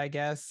notice it, I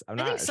guess.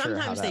 I think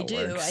sometimes they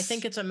do. I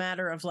think it's a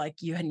matter of like,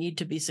 you need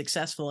to be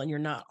successful and you're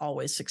not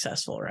always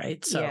successful,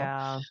 right? So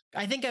yeah.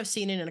 I think I've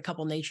seen it in a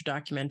couple nature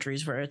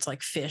documentaries where it's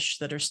like fish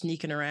that are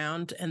sneaking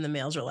around and the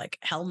males are like,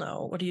 hell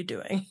no, what are you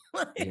doing?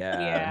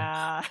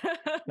 Yeah.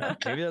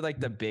 Maybe they're like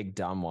the big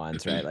dumb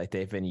ones, right? Like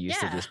they've been used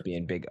to just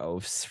being big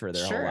oafs for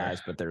their whole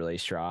lives, but they're really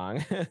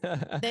strong.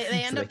 They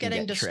end up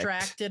getting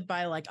distracted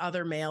by like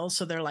other males.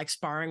 So they're like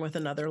sparring with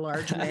another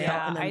large male.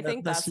 Yeah, and then I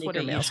think that's what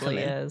it usually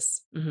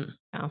is.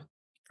 Yeah,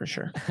 for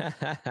sure.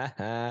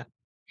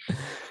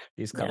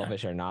 These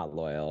cuttlefish are not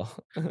loyal.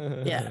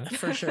 Yeah,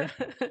 for sure.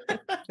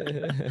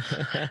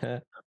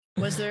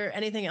 Was there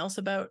anything else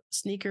about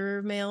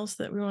sneaker males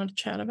that we want to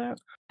chat about?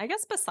 I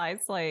guess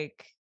besides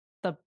like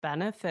the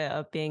benefit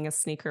of being a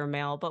sneaker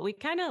male, but we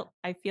kind of,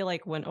 I feel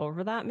like went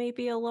over that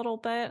maybe a little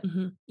bit.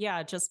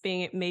 Yeah, just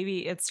being,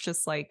 maybe it's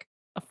just like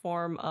a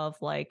form of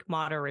like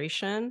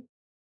moderation,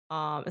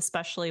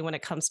 especially when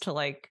it comes to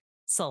like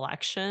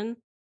selection.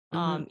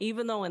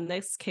 Even though in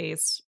this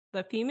case,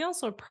 the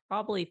females would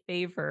probably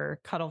favor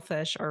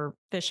cuttlefish or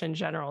fish in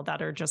general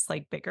that are just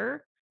like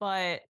bigger.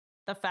 But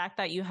the fact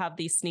that you have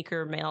these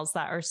sneaker males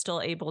that are still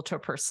able to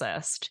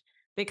persist,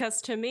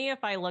 because to me,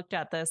 if I looked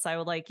at this, I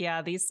would like,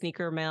 yeah, these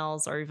sneaker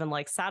males or even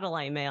like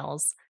satellite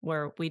males,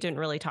 where we didn't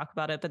really talk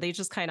about it, but they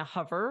just kind of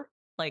hover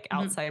like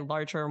outside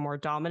larger, more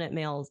dominant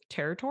male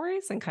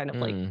territories and kind of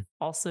like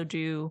also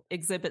do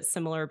exhibit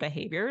similar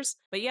behaviors.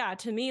 But yeah,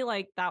 to me,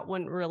 like that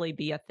wouldn't really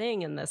be a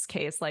thing in this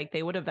case. Like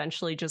they would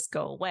eventually just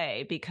go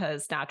away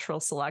because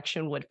natural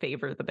selection would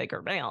favor the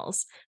bigger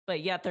males,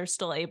 but yet they're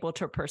still able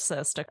to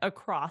persist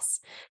across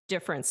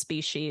different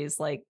species.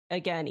 Like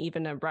again,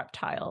 even in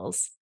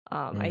reptiles,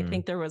 I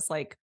think there was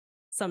like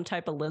some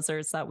type of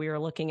lizards that we were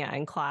looking at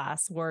in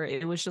class where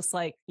it was just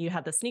like you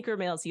had the sneaker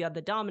males, you had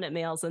the dominant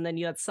males, and then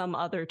you had some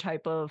other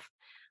type of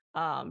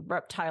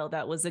reptile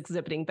that was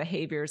exhibiting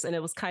behaviors. And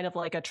it was kind of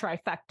like a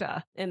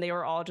trifecta. And they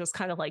were all just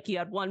kind of like you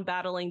had one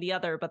battling the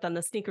other, but then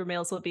the sneaker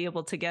males would be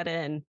able to get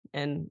in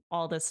and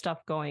all this stuff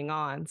going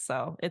on.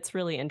 So it's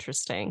really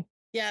interesting.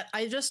 Yeah,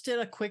 I just did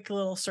a quick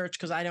little search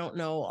because I don't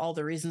know all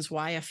the reasons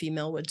why a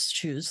female would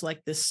choose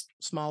like this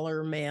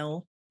smaller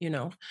male,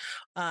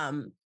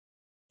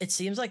 it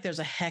seems like there's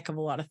a heck of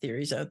a lot of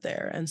theories out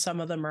there, and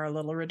some of them are a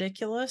little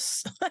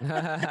ridiculous.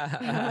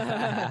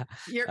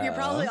 You're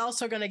probably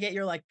also going to get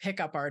your like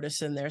pickup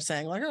artists in there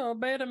saying like, oh,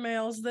 beta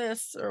male's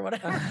this or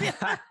whatever.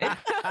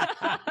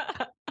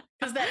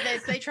 Because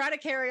they try to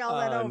carry all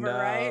that over,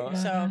 right?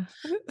 So,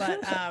 but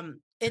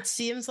it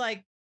seems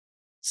like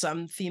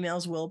some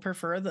females will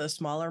prefer the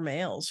smaller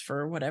males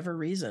for whatever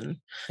reason.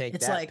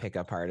 It's that, like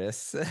pickup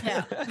artists.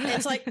 Yeah.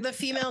 It's like the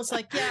female's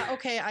like, yeah,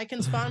 okay, I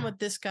can spawn with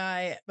this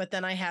guy, but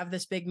then I have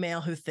this big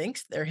male who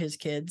thinks they're his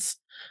kids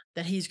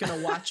that he's going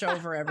to watch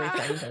over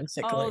everything,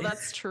 basically. Oh,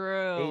 that's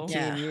true.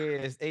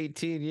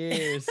 18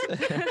 years.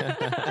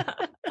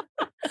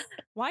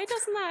 Why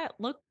doesn't that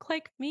look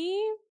like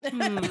me?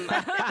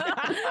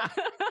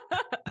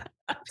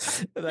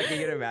 Like you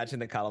can imagine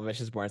the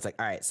cuttlefish is born. It's like,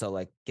 all right, so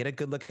like get a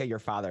good look at your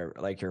father,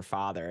 like your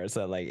father.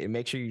 So like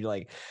make sure you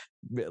like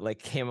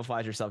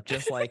camouflage yourself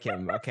just like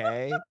him,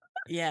 okay?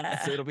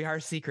 Yeah. So it'll be our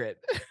secret.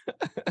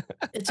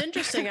 It's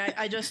interesting.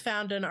 I just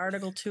found an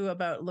article too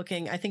about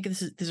looking. I think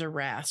these are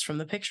wrasse. From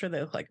the picture, they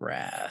look like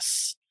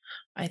wrasse.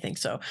 I think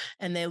so.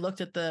 And they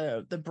looked at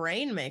the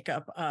brain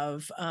makeup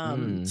of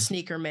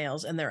sneaker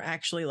males, and they're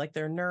actually like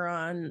their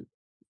neuron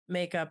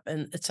makeup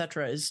and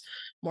etc. is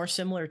more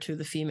similar to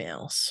the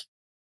females.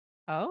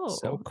 Oh,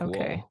 so cool.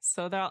 Okay.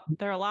 So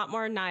they're a lot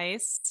more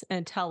nice,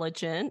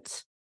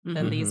 intelligent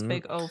than these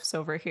big oafs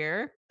over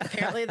here.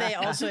 Apparently, they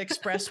also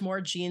express more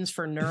genes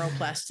for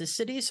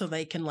neuroplasticity, so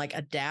they can like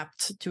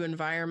adapt to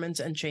environments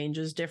and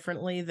changes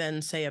differently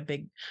than, say, a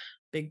big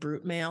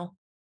brute male.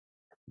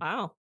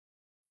 Wow.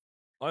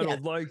 I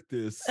don't like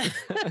this.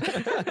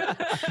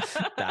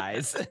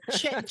 Dies.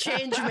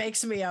 Change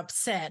makes me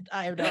upset.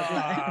 I don't like.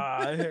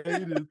 I hate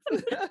it.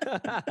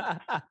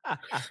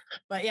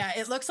 But yeah,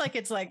 it looks like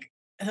it's like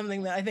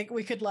something that I think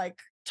we could like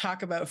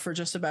talk about for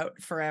just about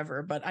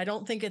forever, but I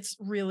don't think it's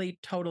really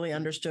totally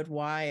understood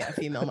why a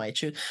female might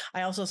choose.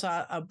 I also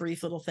saw a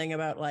brief little thing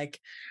about like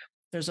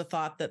there's a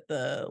thought that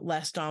the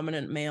less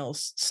dominant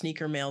males,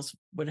 sneaker males,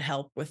 would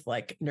help with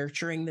like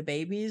nurturing the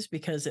babies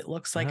because it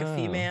looks like a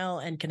female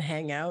and can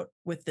hang out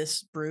with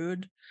this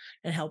brood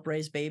and help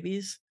raise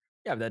babies.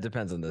 Yeah, but that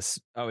depends on this.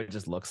 Oh, it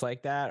just looks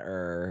like that,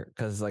 or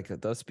because like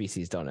those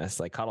species don't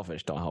like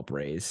cuttlefish don't help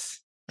raise.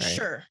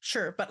 Right?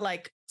 Sure. But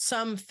like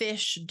some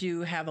fish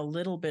do have a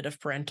little bit of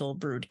parental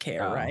brood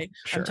care, right?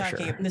 Sure,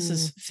 this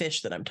is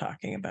fish that I'm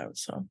talking about.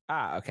 So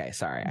okay.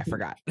 Sorry, I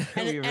forgot.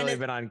 We've really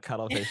been on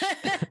cuttlefish.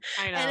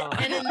 I know.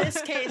 And in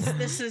this case,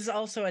 this is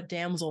also a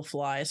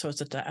damselfly, so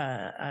it's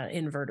an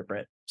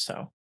invertebrate.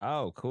 So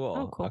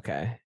cool.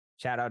 Okay.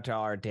 Shout out to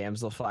all our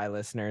damselfly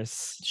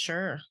listeners.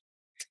 Sure.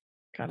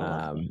 Gotta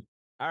love them.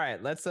 All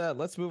right, let's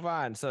move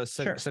on. So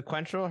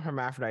sequential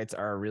hermaphrodites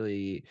are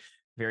really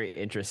very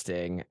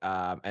interesting.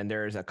 And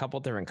there's a couple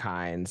different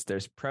kinds.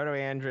 There's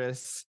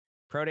protoandrous,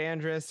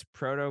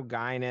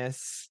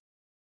 protogynous,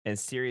 and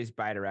series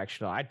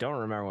bidirectional. I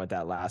don't remember what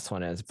that last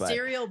one is, but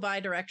serial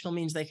bidirectional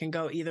means they can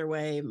go either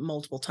way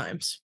multiple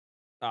times.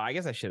 Oh, I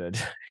guess I should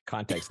have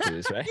context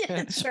clues, right?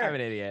 Yeah, sure. I'm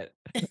an idiot.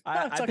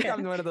 I think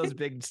I'm one of those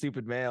big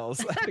stupid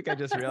males. I think I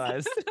just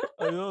realized.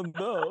 I don't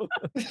know.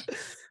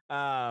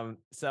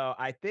 So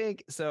I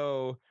think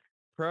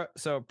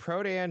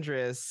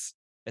protoandrous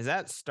is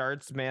that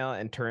starts male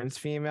and turns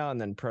female,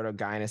 and then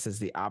protogynous is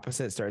the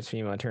opposite, starts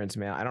female and turns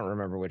male. I don't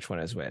remember which one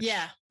is which.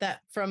 Yeah, that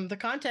from the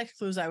context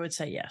clues, I would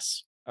say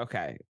yes.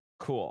 Okay,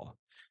 cool.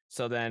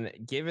 So then,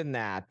 given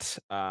that,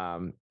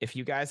 if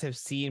you guys have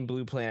seen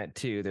Blue Planet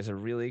 2, there's a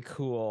really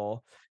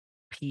cool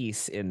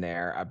piece in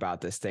there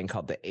about this thing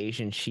called the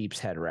Asian sheep's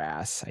head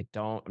wrasse. I'm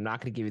not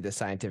going to give you the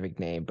scientific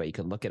name, but you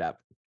can look it up.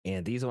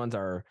 And these ones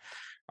are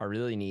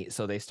really neat.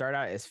 So they start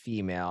out as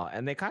female,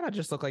 and they kind of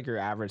just look like your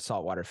average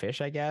saltwater fish,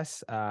 I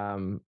guess.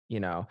 And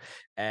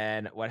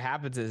what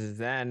happens is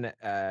then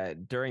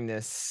during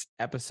this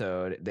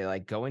episode, they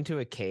like go into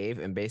a cave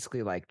and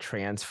basically like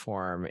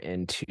transform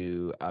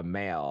into a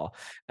male.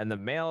 And the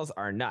males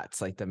are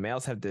nuts. Like the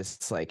males have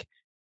this like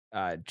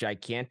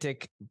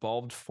gigantic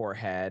bulbed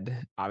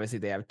forehead. Obviously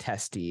they have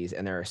testes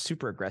and they're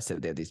super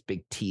aggressive. They have these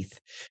big teeth.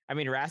 I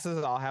mean,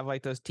 wrasses all have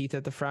like those teeth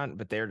at the front,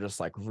 but they're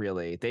just like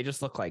they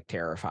just look like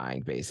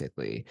terrifying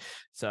basically.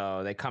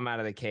 So they come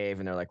out of the cave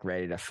and they're like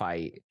ready to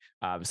fight.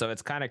 So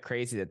it's kind of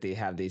crazy that they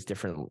have these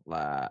different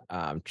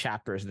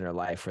chapters in their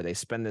life where they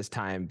spend this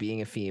time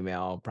being a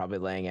female, probably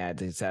laying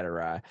eggs,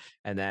 etc.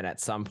 And then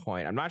at some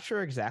point, I'm not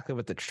sure exactly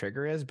what the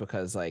trigger is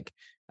because like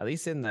at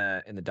least in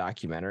the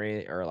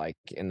documentary or like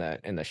in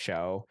the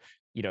show,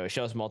 it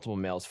shows multiple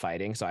males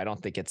fighting. So I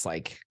don't think it's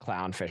like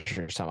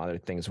clownfish or some other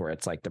things where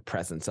it's like the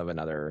presence of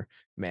another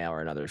male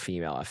or another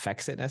female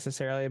affects it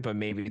necessarily, but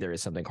maybe there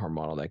is something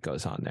hormonal that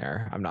goes on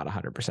there. I'm not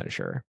 100%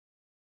 sure.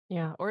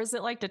 Yeah. Or is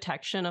it like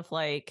detection of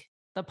like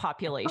the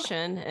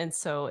population? And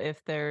so if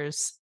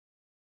there's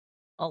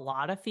a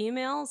lot of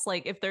females,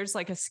 like if there's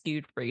like a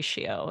skewed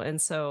ratio,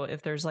 and so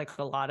if there's like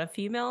a lot of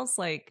females,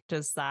 like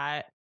does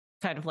that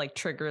kind of like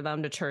trigger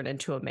them to turn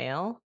into a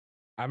male?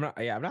 I'm not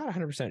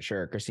 100%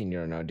 sure. Christine, you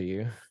don't know, do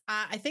you?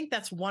 I think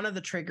that's one of the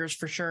triggers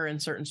for sure in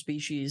certain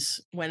species.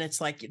 When it's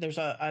like there's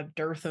a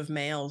dearth of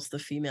males, the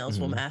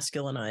females will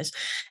masculinize.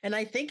 And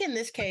I think in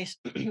this case,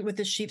 with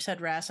the sheep's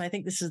head wrasse, I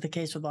think this is the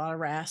case with a lot of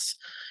wrasse.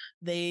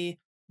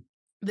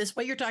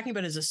 What you're talking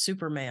about is a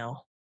super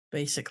male,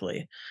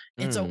 basically.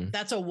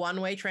 That's a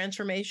one-way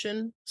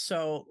transformation.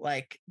 So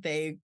like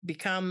they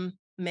become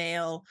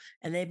male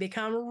and they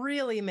become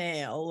really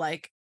male,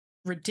 like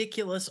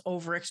ridiculous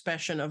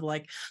overexpression of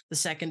like the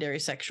secondary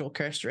sexual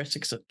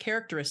characteristics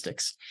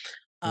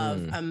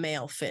of a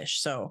male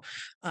fish. So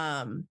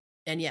and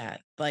yeah,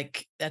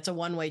 like that's a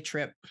one-way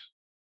trip.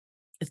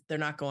 They're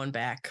not going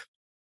back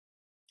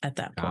at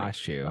that point.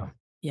 Gosh, you.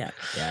 Yeah.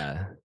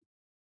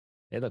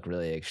 They look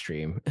really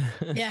extreme.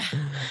 Yeah.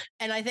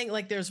 And I think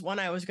like there's one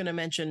I was going to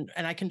mention,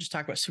 and I can just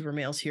talk about super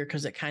males here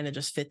because it kind of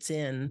just fits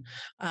in,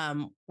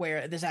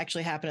 where this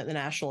actually happened at the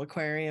National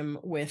Aquarium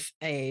with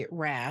a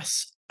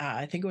wrasse.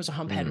 I think it was a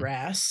humphead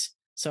wrasse.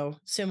 So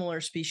similar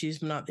species,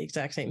 but not the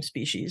exact same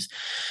species.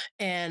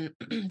 And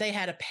they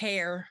had a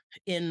pair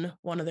in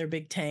one of their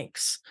big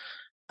tanks.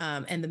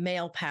 And the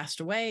male passed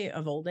away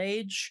of old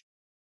age.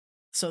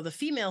 So the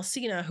female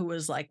Cena, who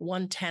was like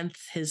 1/10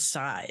 his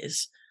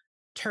size,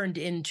 turned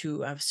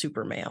into a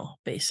super male,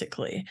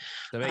 basically.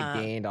 So they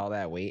gained all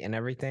that weight and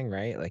everything,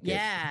 right? Like,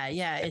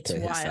 it's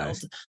wild.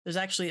 There's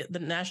actually, the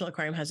National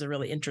Aquarium has a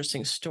really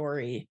interesting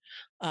story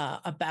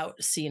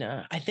about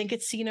Cena. I think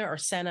it's Cena or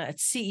Senna.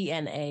 It's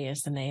Cena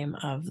is the name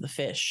of the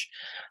fish.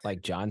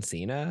 Like John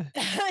Cena?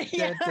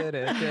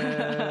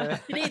 Yeah.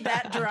 You need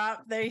that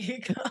drop. There you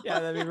go.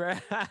 Yeah, that'd be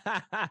right.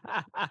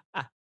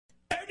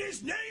 And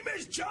his name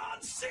is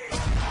John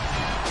Cena.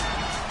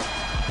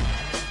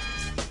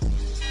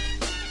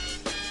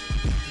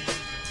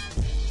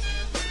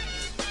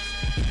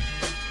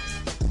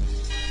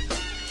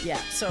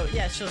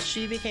 So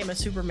she became a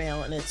super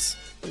male, and it's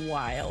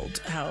wild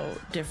how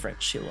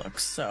different she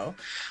looks. So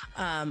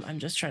I'm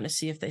just trying to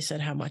see if they said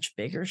how much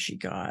bigger she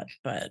got,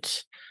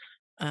 but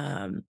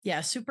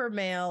super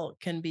male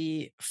can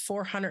be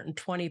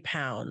 420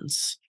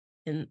 pounds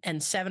and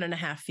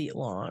 7.5 feet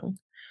long.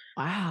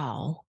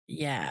 Wow.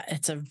 Yeah,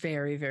 it's a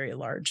very, very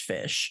large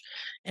fish.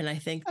 And I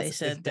think they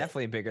said it's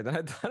definitely bigger than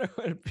I thought it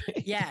would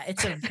be. Yeah,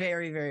 it's a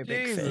very, very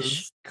big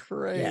fish.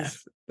 Christ. Yeah.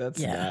 That's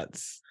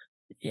nuts.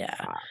 Yeah.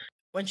 Wow.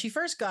 When she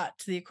first got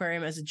to the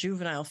aquarium as a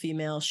juvenile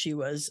female, she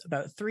was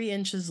about 3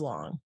 inches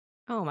long.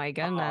 Oh my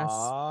goodness.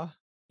 Aww.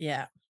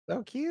 Yeah.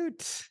 So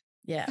cute.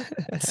 Yeah.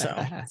 So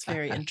it's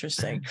very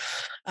interesting.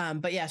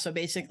 So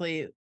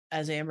basically,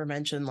 as Amber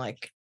mentioned,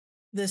 like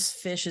this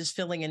fish is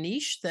filling a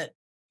niche that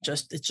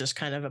it's just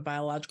kind of a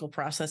biological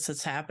process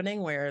that's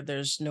happening where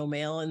there's no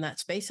male in that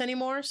space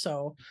anymore.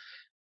 So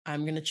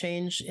I'm going to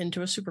change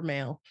into a super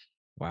male.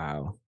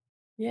 Wow.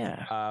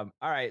 Yeah. All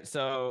right.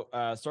 So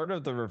sort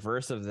of the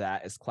reverse of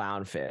that is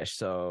clownfish.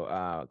 So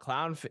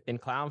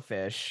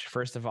clownfish,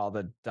 first of all,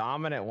 the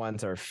dominant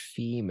ones are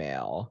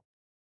female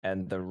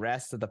and the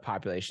rest of the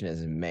population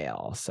is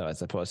male. So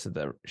as opposed to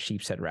the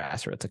sheepshead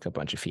wrasse where it's like a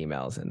bunch of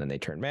females and then they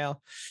turn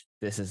male,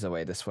 this is the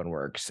way this one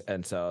works.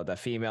 And so the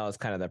female is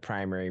kind of the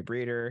primary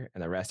breeder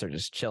and the rest are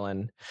just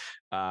chilling.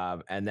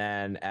 And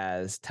then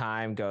as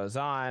time goes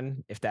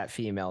on, if that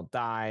female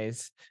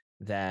dies,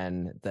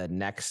 then the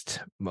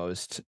next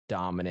most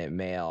dominant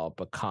male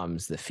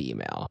becomes the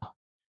female,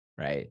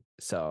 right?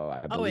 So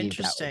I believe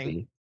that would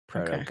be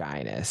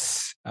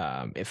protogynous,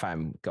 if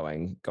I'm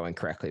going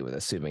correctly with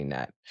assuming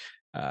that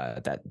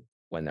that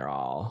when they're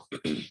all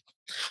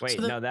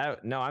wait,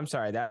 I'm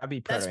sorry, that would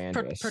be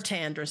protoandrous.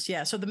 Protandrous,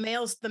 yeah. So the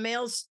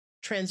males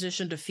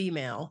transition to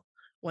female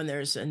when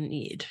there's a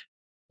need.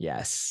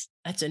 Yes.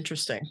 That's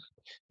interesting.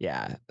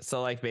 Yeah.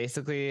 So like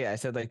basically I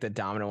said like the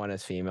dominant one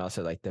is female.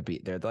 So like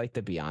they're like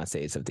the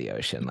Beyoncés of the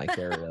ocean. Like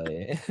they're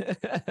really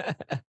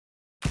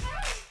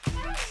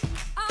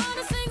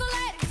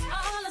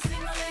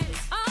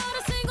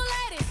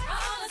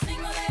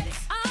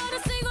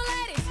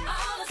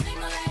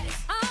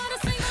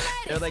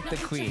they're like the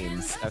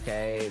queens.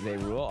 Okay. They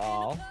rule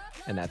all.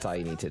 And that's all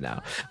you need to know.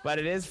 But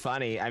it is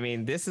funny. I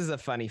mean, this is a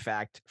funny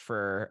fact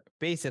for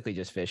basically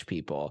just fish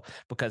people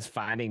because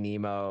Finding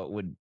Nemo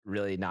would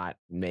really not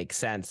make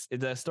sense.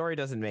 The story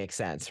doesn't make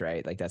sense,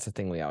 right? Like that's the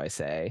thing we always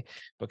say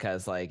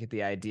because like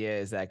the idea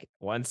is that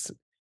what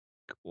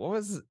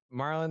was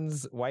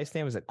Marlin's wife's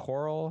name? Was it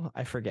Coral?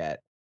 I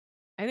forget.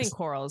 I think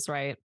Coral's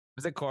right.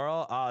 Was it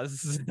Coral? Oh,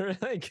 this is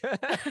really good.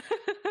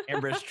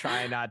 Amber's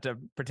trying not to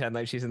pretend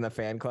like she's in the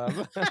fan club.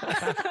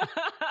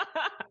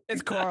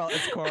 It's Coral.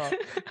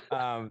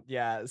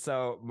 Yeah.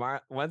 So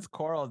once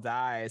Coral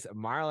dies,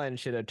 Marlin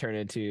should have turned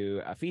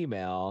into a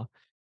female,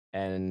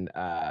 and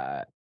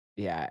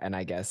and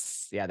I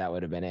guess that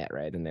would have been it,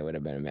 right? And they would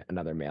have been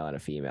another male and a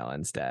female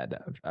instead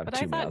of but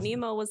two I thought males.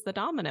 Nemo was the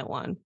dominant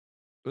one.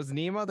 Was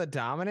Nemo the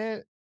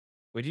dominant?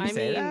 Would you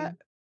say that?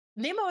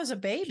 Nemo is a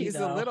baby. He's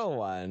the little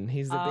one.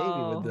 He's the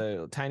baby with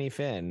the tiny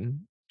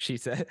fin. She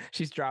said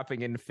she's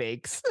dropping in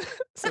fakes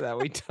so that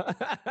we.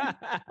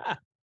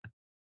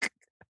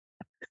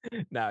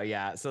 No,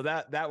 yeah. So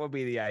that would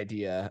be the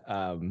idea.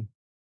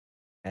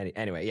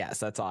 Anyway, yeah.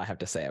 So that's all I have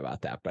to say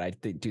about that. But I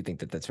do think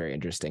that that's very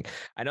interesting.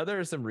 I know there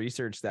was some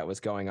research that was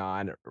going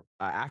on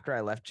after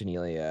I left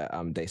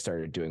Genelia. They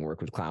started doing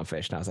work with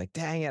clownfish, and I was like,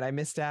 "Dang it, I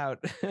missed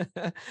out."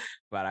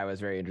 But I was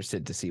very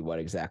interested to see what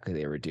exactly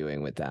they were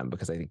doing with them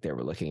because I think they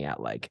were looking at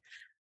like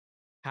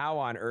how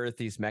on earth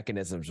these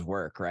mechanisms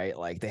work, right?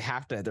 Like there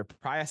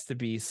probably has to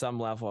be some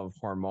level of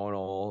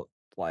hormonal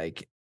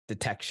like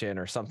detection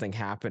or something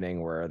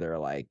happening where they're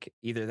like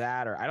either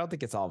that or I don't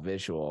think it's all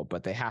visual,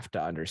 but they have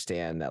to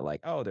understand that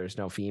like, oh, there's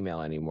no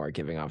female anymore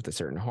giving off the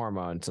certain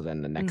hormone. So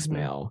then the next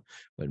male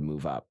would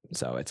move up.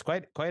 So it's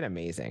quite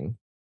amazing.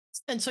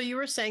 And so you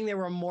were saying there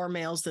were more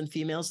males than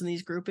females in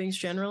these groupings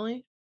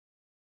generally?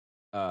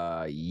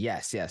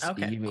 Yes.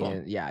 Okay, You mean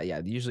cool.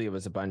 yeah. Usually it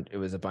was a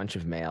bunch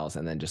of males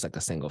and then just like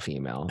a single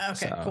female.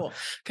 Okay, cool.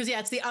 Because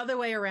it's the other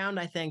way around,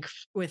 I think,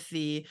 with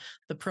the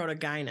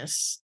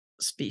protogynous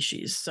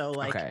species. So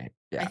like, okay,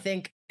 yeah. I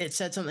think it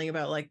said something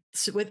about like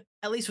with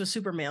at least with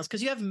super males,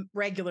 because you have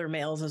regular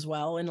males as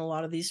well in a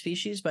lot of these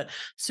species, but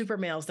super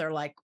males, they're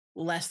like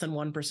less than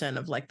 1%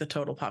 of like the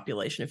total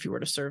population if you were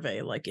to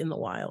survey like in the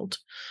wild.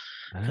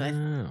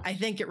 I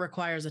think it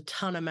requires a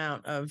ton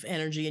amount of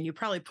energy, and you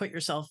probably put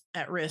yourself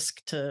at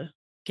risk to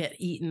get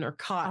eaten or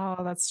caught.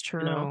 Oh, that's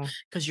true. You know,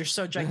 because you're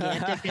so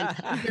gigantic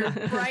and you're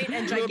bright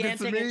and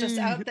gigantic and just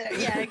out there.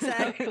 Yeah,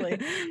 exactly.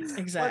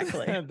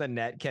 The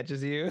net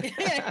catches you.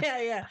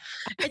 Yeah.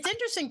 It's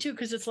interesting too,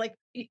 because it's like,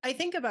 I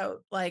think about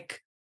like,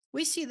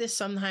 we see this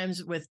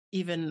sometimes with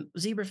even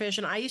zebrafish,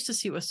 and I used to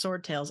see it with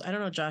swordtails. I don't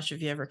know, Josh, if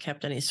you ever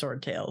kept any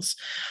swordtails,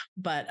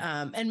 but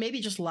and maybe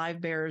just live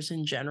bearers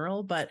in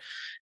general. But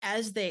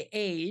as they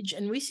age,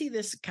 and we see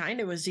this kind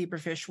of with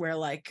zebrafish, where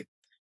like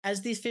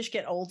as these fish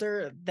get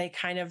older, they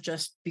kind of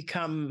just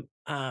become,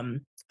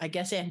 I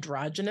guess,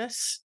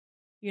 androgynous.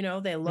 You know,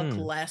 they look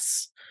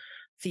less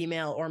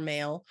female or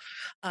male.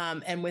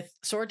 And with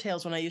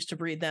swordtails, when I used to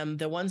breed them,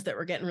 the ones that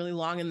were getting really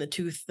long in the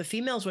tooth, the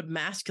females would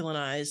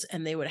masculinize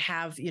and they would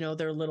have, you know,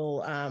 their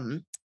little,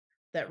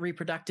 that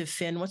reproductive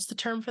fin. What's the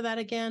term for that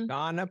again?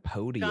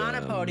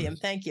 Gonopodium.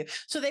 Thank you.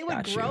 So they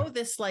would grow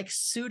this like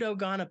pseudo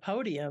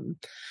gonopodium.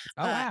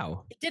 Oh,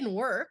 wow. It didn't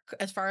work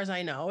as far as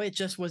I know. It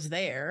just was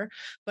there.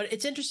 But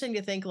it's interesting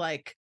to think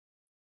like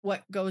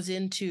what goes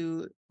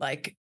into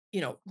like,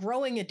 you know,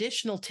 growing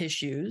additional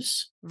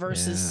tissues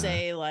versus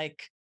say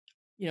like,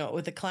 you know,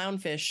 with the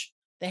clownfish,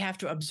 they have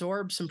to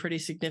absorb some pretty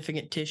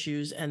significant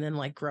tissues and then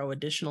like grow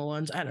additional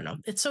ones. I don't know.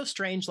 It's so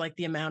strange, like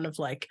the amount of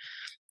like,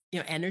 you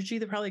know, energy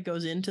that probably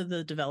goes into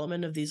the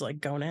development of these like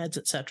gonads,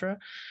 etc.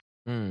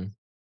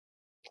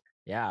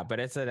 Yeah, but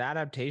it's an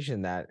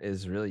adaptation that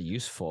is really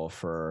useful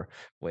for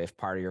if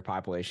part of your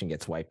population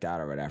gets wiped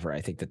out or whatever.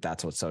 I think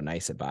that's what's so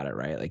nice about it,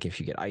 right? Like if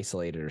you get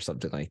isolated or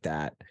something like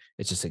that,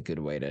 it's just a good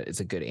way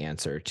it's a good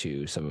answer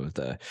to some of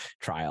the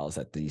trials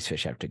that these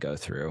fish have to go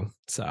through.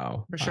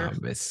 So for sure,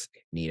 it's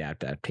neat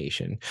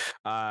adaptation.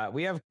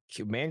 We have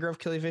mangrove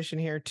killifish in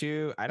here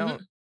too. I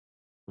don't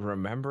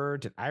remember,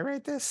 did I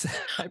write this?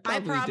 I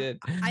probably did.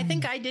 I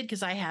think I did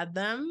because I had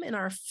them in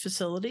our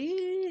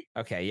facility.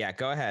 Okay, yeah,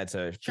 go ahead.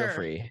 So feel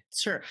free.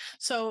 Sure.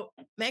 So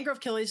mangrove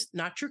killies,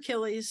 not true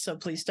killies, so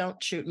please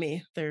don't shoot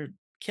me. They're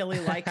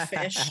killie-like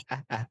fish.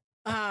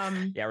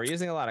 Yeah, we're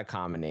using a lot of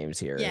common names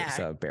here,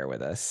 so bear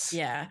with us.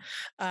 Yeah.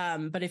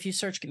 But if you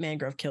search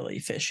mangrove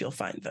killifish, you'll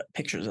find the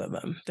pictures of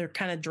them. They're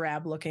kind of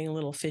drab looking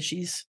little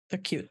fishies. They're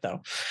cute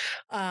though.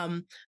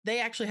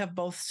 They actually have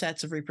both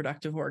sets of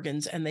reproductive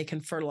organs and they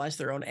can fertilize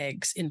their own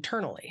eggs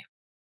internally.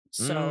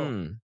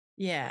 So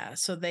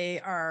so they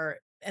are,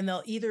 and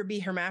they'll either be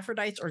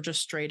hermaphrodites or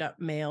just straight up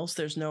males.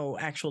 There's no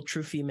actual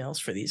true females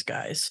for these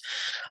guys.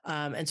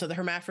 And so the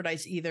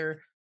hermaphrodites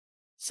either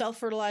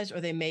self-fertilize or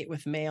they mate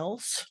with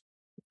males.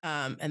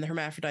 And the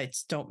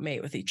hermaphrodites don't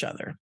mate with each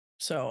other.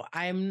 So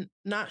I'm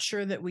not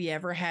sure that we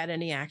ever had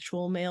any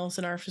actual males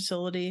in our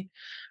facility.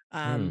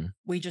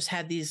 We just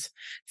had these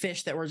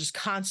fish that were just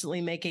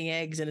constantly making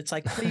eggs. And it's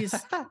like, please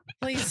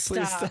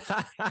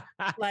stop.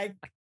 Like,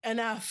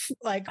 enough.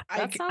 Like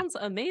that sounds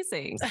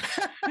amazing.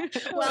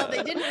 Well,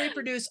 they didn't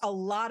reproduce a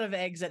lot of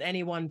eggs at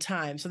any one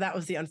time. So that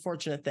was the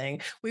unfortunate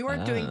thing. We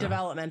weren't doing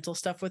developmental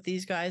stuff with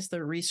these guys.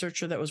 The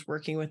researcher that was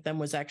working with them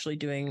was actually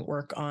doing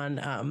work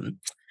on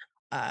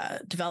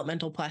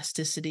developmental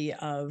plasticity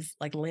of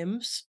like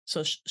limbs.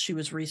 So she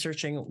was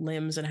researching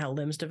limbs and how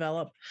limbs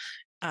develop,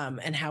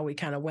 and how we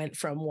kind of went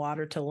from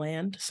water to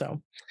land.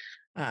 So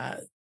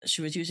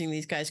she was using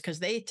these guys because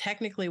they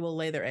technically will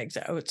lay their eggs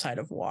outside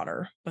of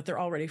water, but they're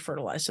already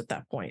fertilized at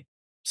that point.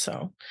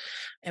 So,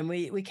 and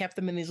we kept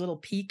them in these little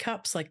pee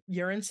cups, like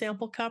urine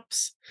sample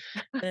cups.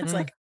 And it's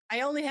like,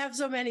 I only have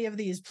so many of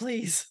these.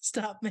 Please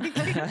stop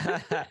making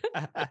them.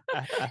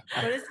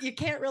 But you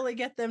can't really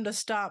get them to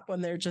stop when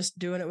they're just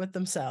doing it with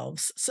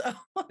themselves. So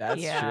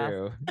that's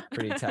true.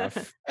 Pretty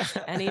tough.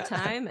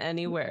 Anytime,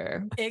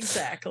 anywhere.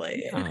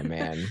 Exactly. Oh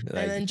man.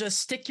 And then just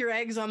stick your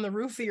eggs on the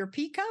roof of your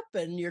pee cup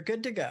and you're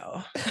good to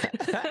go.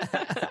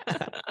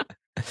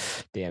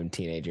 Damn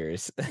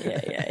teenagers.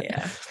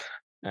 Yeah.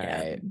 All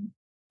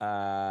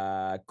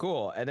right.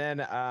 Cool. And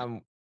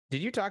then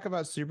did you talk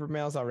about super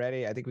males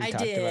already? I think we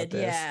talked about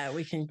this. Yeah,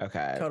 we can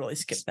totally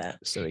skip that.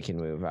 So we can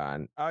move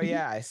on. Oh,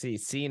 yeah. I see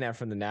Cena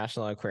from the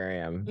National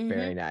Aquarium.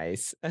 Very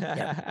nice.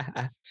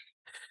 Yep.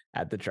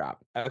 At the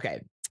drop. Okay.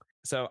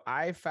 So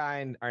I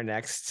find our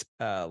next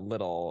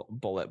little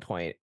bullet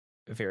point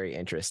very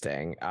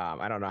interesting.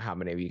 I don't know how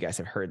many of you guys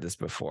have heard this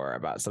before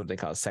about something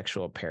called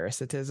sexual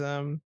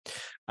parasitism.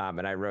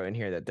 And I wrote in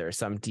here that there are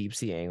some deep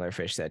sea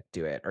anglerfish that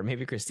do it, or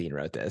maybe Christine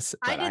wrote this.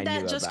 I did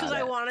that just because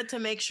I wanted to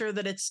make sure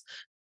that it's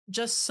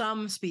just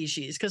some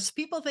species, because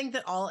people think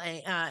that all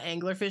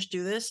anglerfish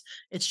do this.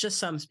 It's just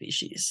some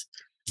species.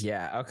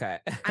 Yeah. Okay.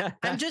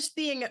 I'm just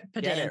being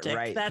pedantic. Get it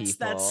right, that's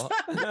people.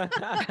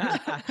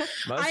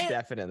 Most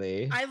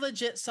definitely. I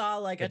legit saw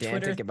like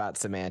pedantic a Twitter about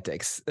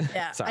semantics.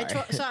 Yeah, Sorry.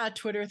 saw a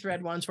Twitter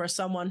thread once where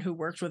someone who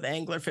worked with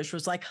anglerfish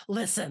was like,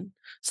 "Listen,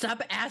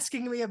 stop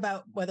asking me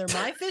about whether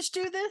my fish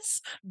do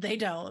this. They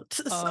don't."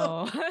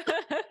 Oh. So,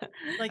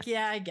 like,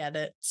 yeah, I get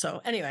it.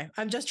 So, anyway,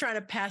 I'm just trying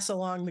to pass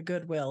along the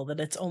goodwill that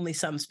it's only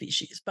some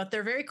species, but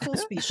they're very cool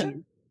species.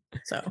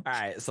 So, all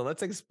right, so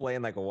let's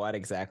explain like what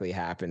exactly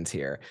happens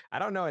here. I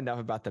don't know enough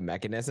about the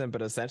mechanism,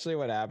 but essentially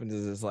what happens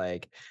is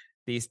like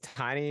these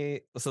tiny,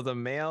 so the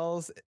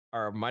males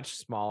are much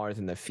smaller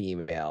than the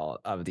female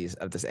of this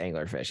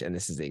anglerfish, and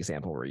this is the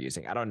example we're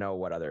using. I don't know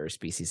what other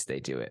species they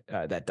do it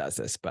that does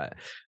this, but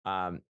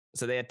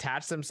so they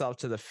attach themselves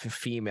to the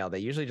female. They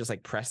usually just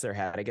like press their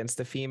head against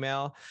the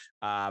female,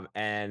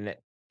 and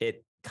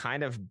it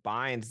kind of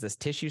binds. This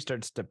tissue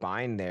starts to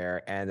bind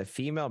there, and the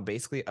female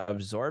basically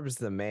absorbs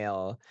the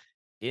male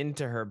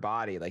into her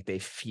body. Like they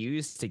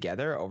fuse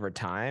together over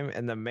time,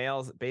 and the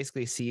male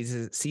basically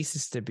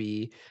ceases to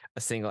be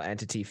a single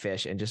entity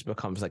fish and just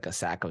becomes like a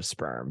sack of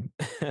sperm.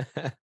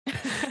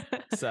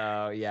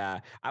 So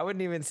yeah, I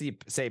wouldn't even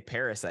say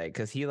parasite,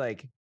 because he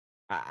like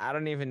I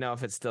don't even know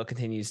if it still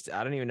continues.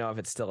 I don't even know if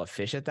it's still a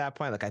fish at that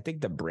point. Like I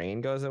think the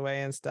brain goes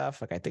away and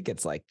stuff. Like I think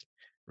it's like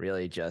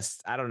really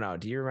just, I don't know.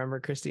 Do you remember,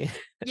 Christine?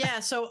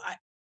 Yeah. So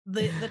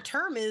the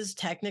term is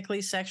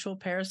technically sexual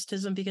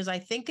parasitism, because I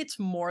think it's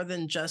more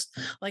than just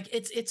like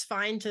it's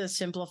fine to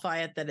simplify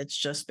it that it's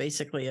just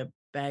basically a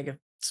bag of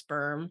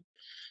sperm.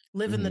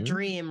 Living the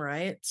dream,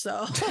 right?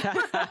 So,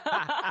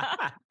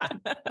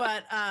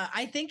 but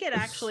I think it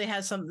actually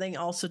has something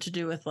also to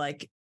do with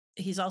like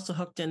he's also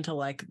hooked into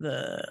like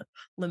the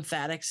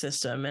lymphatic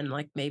system and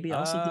like maybe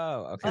also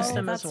the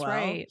system as well.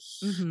 Right.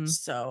 Mm-hmm.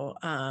 So,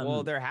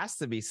 well, there has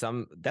to be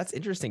some. That's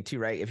interesting too,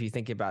 right? If you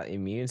think about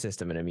immune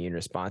system and immune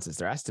responses,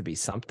 there has to be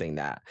something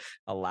that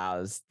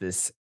allows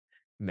this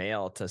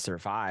male to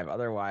survive.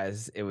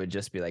 Otherwise, it would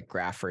just be like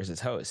graft versus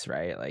host,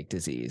 right? Like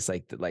disease,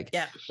 like the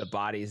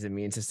body's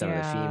immune system of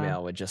the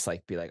female would just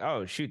like be like,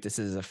 oh shoot, this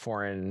is a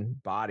foreign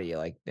body,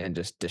 like, and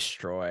just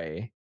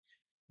destroy.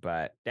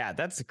 But yeah,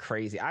 that's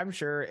crazy. I'm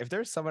sure if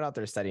there's someone out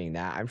there studying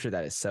that, I'm sure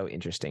that is so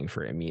interesting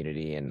for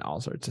immunity and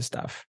all sorts of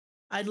stuff.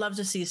 I'd love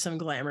to see some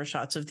glamour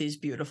shots of these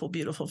beautiful,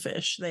 beautiful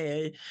fish.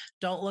 They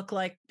don't look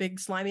like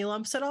big slimy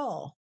lumps at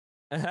all.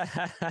 And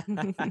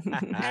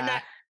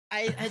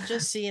I had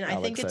just seen,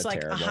 I think it's so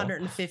like terrible.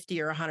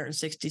 150 or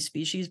 160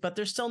 species, but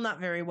they're still not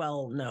very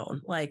well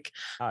known. Like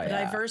the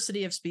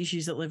diversity of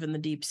species that live in the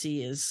deep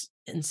sea is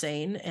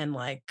insane. And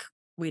like,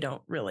 we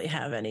don't really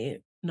have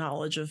any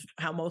knowledge of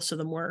how most of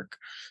them work.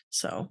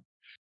 So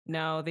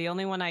no, the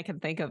only one I can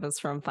think of is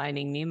from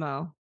Finding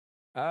Nemo.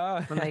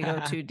 Oh, when they go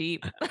too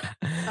deep.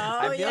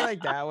 I feel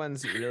like that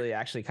one's really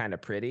actually kind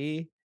of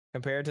pretty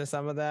compared to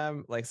some of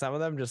them. Like some of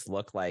them just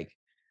look like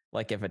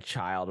if a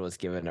child was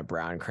given a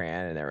brown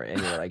crayon and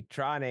you're like,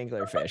 draw an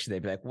anglerfish,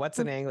 they'd be like, what's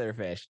an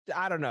anglerfish?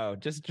 I don't know,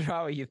 just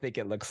draw what you think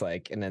it looks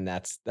like, and then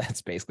that's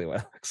basically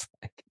what it looks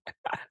like.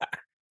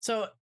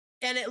 So,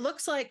 and it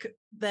looks like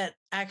that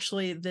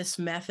actually this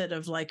method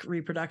of like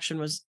reproduction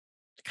was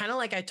kind of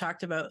like I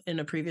talked about in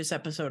a previous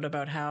episode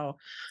about how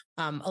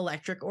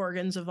electric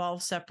organs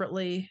evolve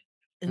separately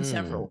in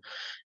several.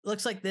 It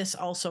looks like this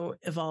also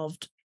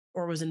evolved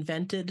or was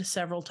invented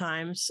several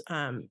times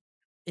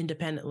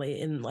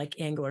independently in like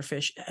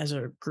anglerfish as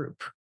a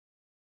group.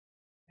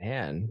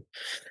 Man.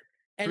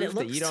 And it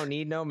looks that you don't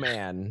need no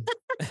man.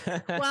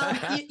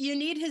 Well, you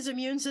need his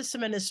immune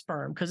system and his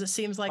sperm, because it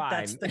seems like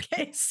that's the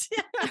case.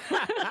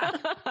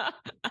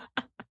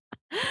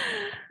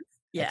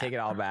 Yeah. I take it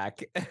all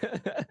back.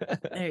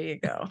 There you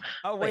go.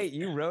 Oh, wait,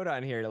 you wrote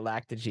on here to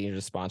lack the gene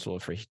responsible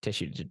for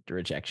tissue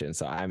rejection.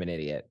 So I'm an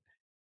idiot.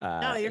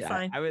 No, you're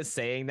fine. I was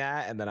saying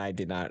that and then I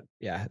did not.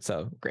 Yeah.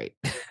 So great.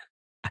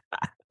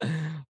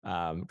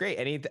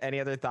 Great. Any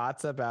other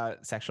thoughts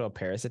about sexual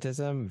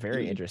parasitism?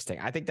 Very interesting.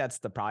 I think that's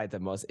probably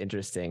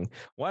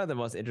one of the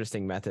most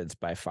interesting methods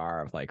by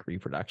far of like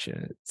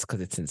reproduction. It's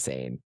because it's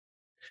insane.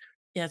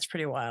 Yeah, it's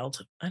pretty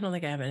wild. I don't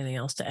think I have anything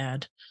else to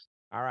add.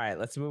 All right,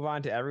 let's move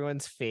on to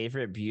everyone's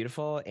favorite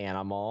beautiful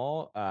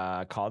animal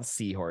called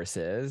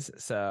seahorses.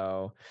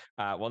 So,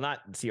 well, not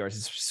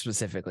seahorses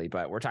specifically,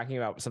 but we're talking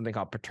about something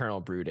called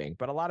paternal brooding.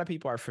 But a lot of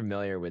people are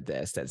familiar with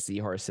this, that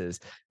seahorses,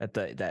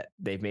 that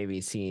they've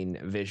maybe seen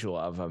visual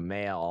of a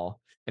male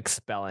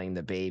expelling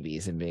the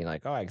babies and being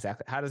like, oh,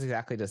 exactly. How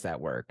does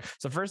that work?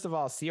 So first of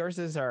all,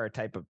 seahorses are a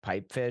type of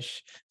pipefish.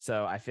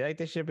 So I feel like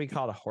they should be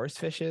called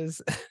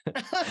horsefishes.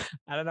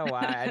 I don't know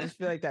why. I just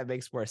feel like that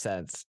makes more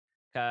sense.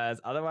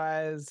 Because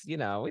otherwise, we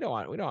don't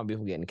want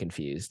people getting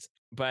confused.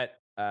 But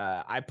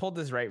I pulled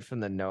this right from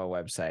the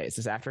NOAA website. It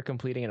says after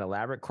completing an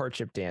elaborate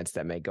courtship dance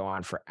that may go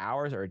on for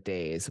hours or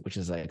days, which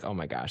is like, oh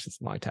my gosh, it's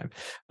a long time.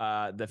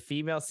 The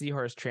female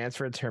seahorse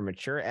transfers her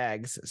mature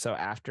eggs. So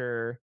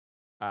after,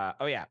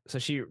 so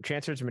she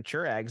transfers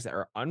mature eggs that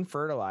are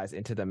unfertilized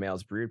into the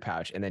male's brood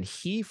pouch, and then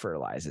he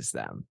fertilizes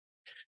them.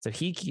 So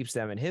he keeps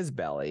them in his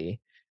belly.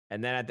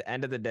 And then at the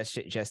end of the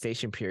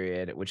gestation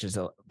period, which is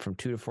from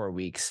 2 to 4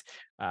 weeks,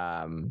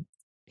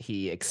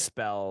 he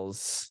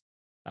expels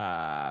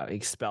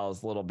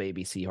little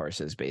baby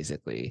seahorses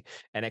basically,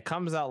 and it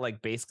comes out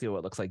like basically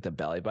what looks like the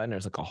belly button.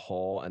 There's like a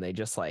hole, and they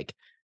just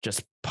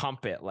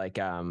pump it like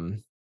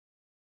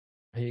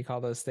what do you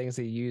call those things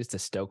they use to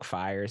stoke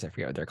fires? I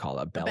forget what they're called,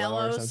 a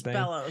bellow or something.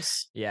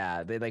 Bellows.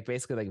 Yeah, they like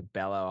basically like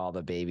bellow all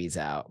the babies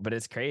out. But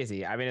it's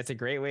crazy. I mean, it's a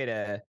great way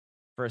to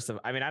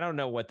I don't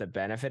know what the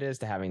benefit is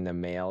to having the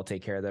male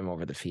take care of them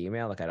over the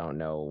female. Like, I don't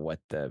know what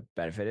the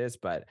benefit is,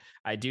 but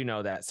I do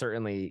know that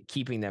certainly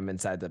keeping them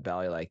inside the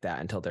belly like that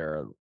until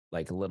they're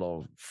like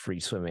little free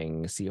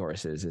swimming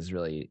seahorses is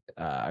really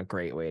a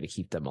great way to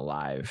keep them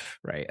alive,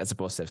 right? As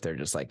opposed to if they're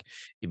just like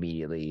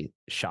immediately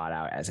shot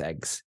out as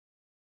eggs.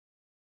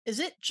 Is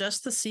it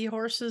just the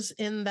seahorses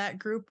in that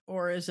group,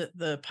 or is it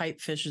the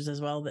pipefishes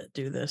as well that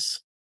do this?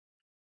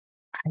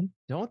 I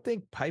don't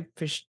think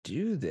pipefish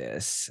do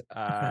this,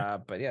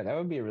 but yeah, that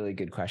would be a really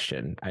good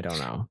question. I don't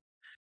know.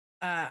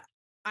 I'm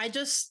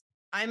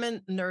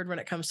a nerd when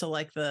it comes to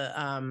like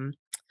the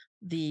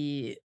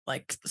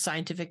like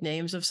scientific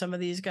names of some of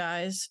these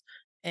guys,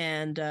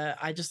 and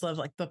I just love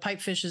like the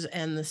pipefishes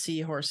and the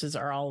seahorses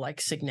are all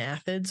like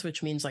sygnathids,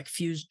 which means like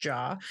fused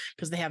jaw,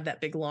 because they have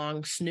that big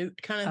long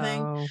snoot kind of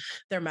thing.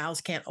 Their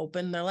mouths can't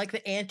open. They're like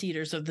the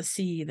anteaters of the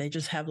sea. They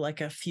just have like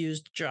a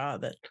fused jaw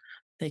that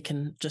they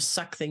can just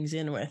suck things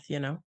in with,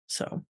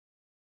 so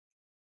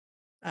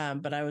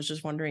but I was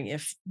just wondering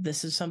if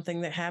this is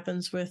something that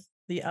happens with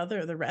the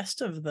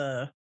rest of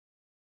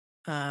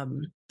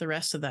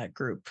that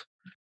group.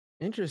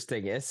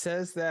 Interesting. It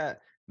says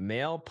that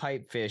male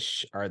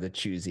pipefish are the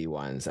choosy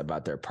ones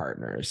about their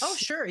partners. Oh,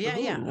 sure. Yeah.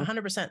 Ooh. Yeah.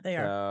 100% they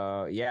are.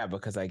 So, yeah,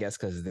 because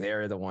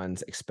they're the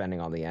ones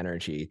expending all the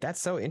energy.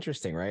 That's so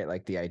interesting, right?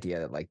 Like the idea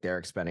that like they're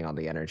expending all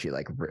the energy,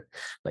 like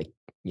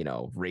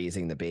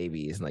raising the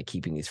babies and like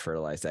keeping these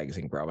fertilized eggs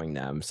and growing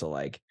them. So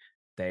like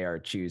they are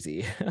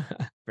choosy.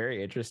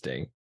 Very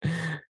interesting.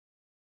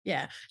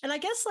 Yeah. And I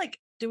guess like,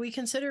 do we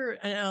consider,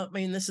 I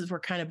mean, we're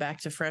kind of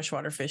back to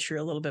freshwater fishery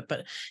a little bit,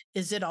 but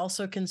is it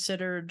also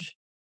considered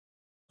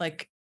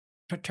like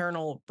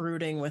paternal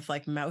brooding with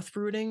like mouth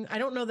brooding? I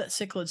don't know that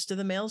cichlids, do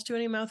the males do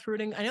any mouth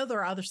brooding? I know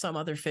there are some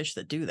other fish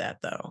that do that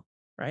though,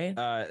 right?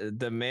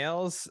 The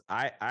males,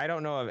 I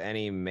don't know of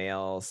any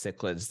male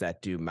cichlids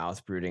that do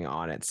mouth brooding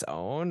on its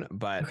own,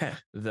 but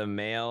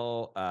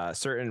the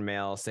certain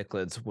male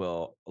cichlids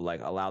will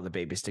like allow the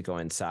babies to go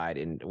inside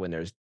and when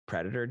there's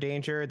predator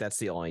danger, that's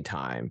the only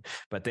time,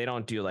 but they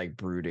don't do like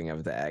brooding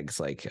of the eggs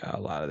like a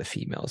lot of the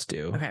females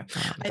do.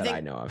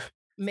 I know of.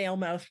 Male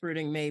mouth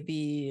brooding may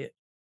be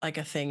like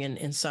a thing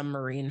in some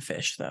marine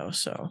fish though,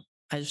 so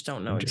I just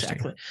don't know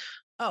exactly.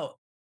 Oh,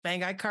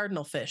 bang-eyed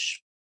cardinal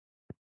fish.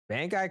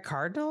 Bang-eyed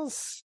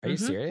cardinals? Are you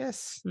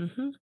serious?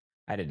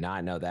 I did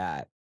not know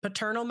that.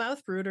 Paternal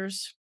mouth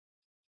brooders.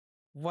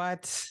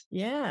 What?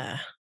 Yeah,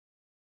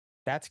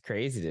 that's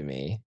crazy to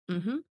me.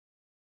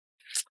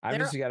 I've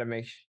just got to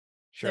make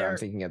sure I'm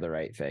thinking of the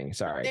right thing.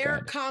 Sorry.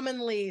 They're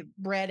commonly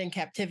bred in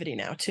captivity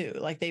now too.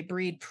 Like they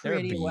breed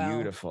pretty well. They're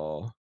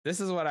beautiful. This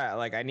is what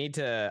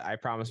I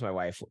promised my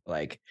wife,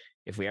 like,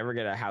 if we ever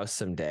get a house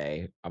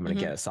someday, I'm going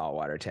to get a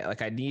saltwater tank.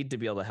 Like I need to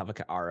be able to have like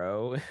an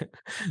RO,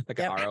 like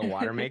an RO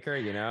water maker,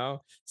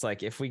 It's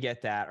like, if we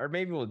get that, or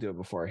maybe we'll do it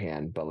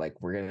beforehand, but like,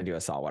 we're going to do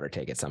a saltwater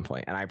tank at some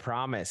point. And I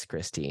promise,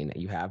 Christine,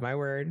 you have my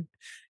word.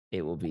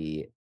 It will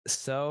be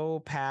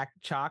so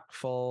packed, chock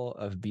full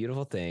of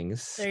beautiful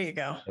things. There you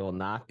go. It will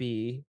not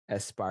be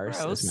as sparse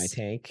as my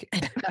tank.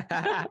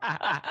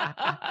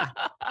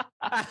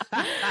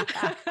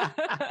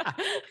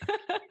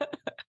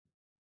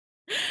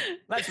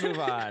 Let's move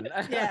on.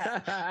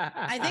 Yeah,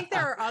 I think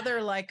there are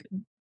other like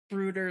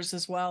brooders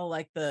as well,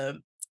 like the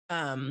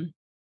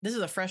this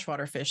is a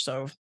freshwater fish,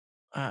 so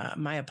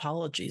my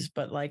apologies,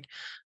 but like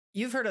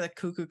you've heard of the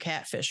cuckoo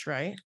catfish,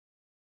 right?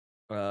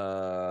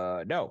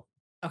 No.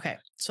 Okay,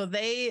 so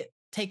they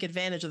take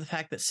advantage of the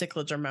fact that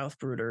cichlids are mouth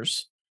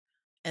brooders,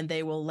 and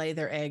they will lay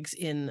their eggs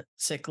in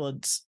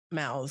cichlids'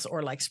 mouths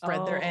or like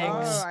spread their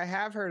eggs. Oh, I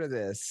have heard of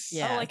this.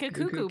 Yeah, like a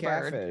cuckoo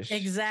bird. Catfish.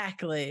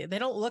 Exactly. They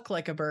don't look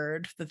like a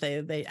bird, but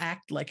they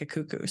act like a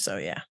cuckoo. So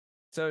yeah.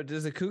 So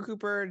does a cuckoo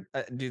bird?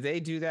 Do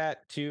they do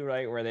that too?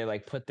 Right, where they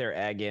like put their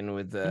egg in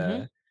with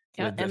the.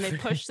 And they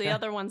push the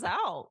other ones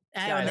out.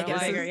 When they get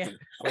bigger, yeah.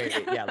 Wait,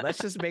 yeah. Let's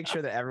just make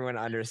sure that everyone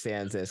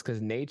understands this, because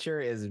nature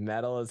is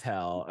metal as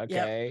hell.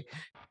 Okay.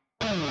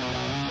 Yep.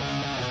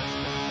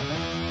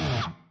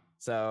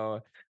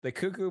 So the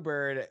cuckoo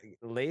bird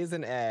lays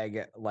an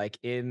egg like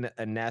in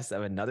a nest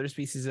of another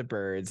species of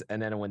birds,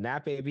 and then when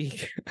that baby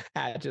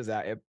hatches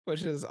out, it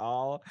pushes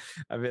all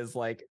of his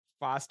like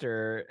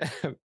foster,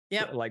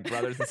 like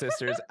brothers and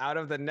sisters out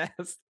of the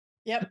nest.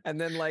 Yep. And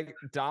then like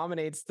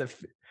dominates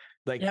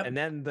and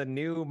then the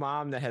new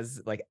mom that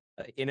has like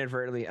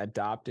inadvertently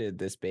adopted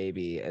this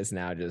baby is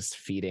now just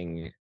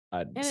feeding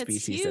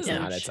species that's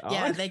not its own.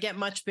 Yeah, they get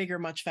much bigger,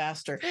 much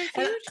faster.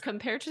 They're huge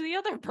compared to the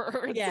other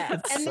birds. Yeah,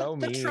 and so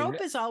the trope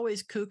is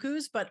always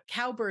cuckoos, but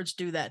cowbirds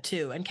do that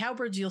too. And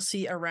cowbirds you'll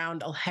see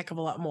around a heck of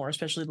a lot more,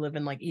 especially live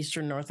in like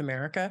Eastern North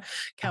America.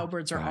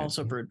 Cowbirds are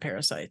also brood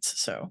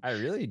parasites. So I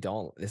really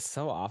don't. It's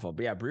so awful.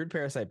 But yeah, brood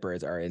parasite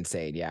birds are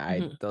insane.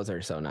 Yeah, those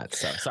are so nuts.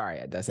 So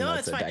sorry, that's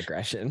a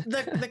digression.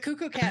 The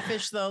cuckoo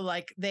catfish though,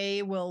 like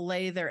they will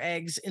lay their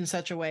eggs in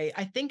such a way.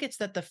 I think it's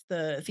that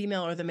the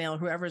female or the male,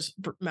 whoever's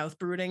mouth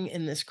brooding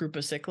in this group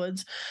of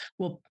cichlids,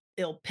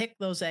 it'll pick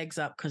those eggs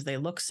up because they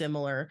look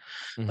similar.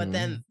 But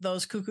then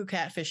those cuckoo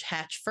catfish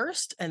hatch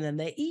first and then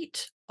they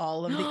eat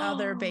all of the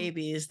other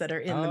babies that are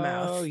in the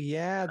mouth. Oh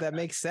yeah, that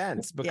makes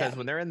sense. Because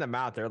when they're in the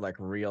mouth, they're like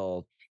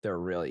they're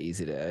really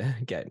easy to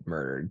get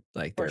murdered.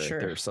 Like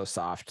they're so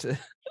soft.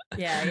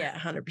 Yeah,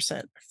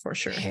 100% for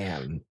sure.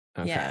 Damn.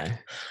 Okay. Yeah.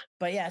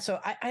 But yeah, so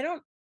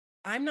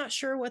I'm not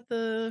sure what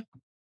the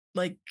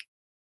like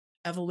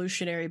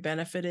evolutionary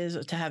benefit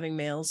is to having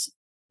males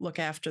look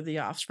after the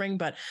offspring,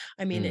 but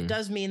I mean it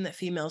does mean that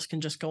females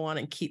can just go on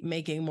and keep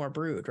making more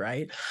brood,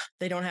 right?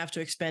 They don't have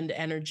to expend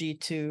energy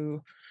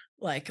to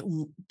like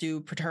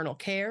do paternal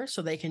care,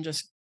 so they can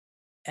just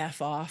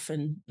F off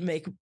and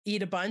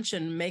eat a bunch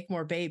and make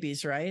more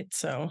babies, right?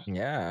 So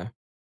yeah.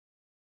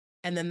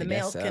 And then the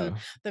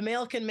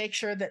male can make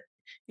sure that,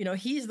 you know,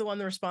 he's the one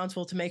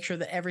responsible to make sure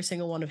that every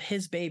single one of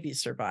his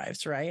babies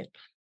survives, right?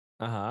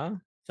 So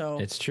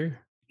it's true.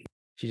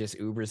 She just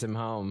Ubers him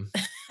home.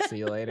 See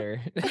you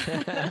later.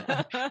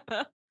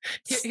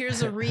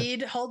 Here's a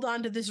reed. Hold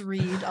on to this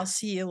reed. I'll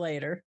see you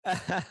later.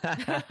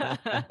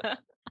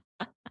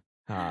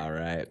 All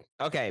right.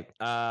 Okay.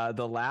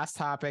 The last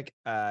topic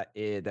that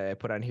I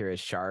put on here is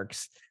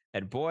sharks.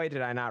 And boy,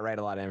 did I not write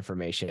a lot of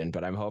information,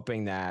 but I'm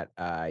hoping that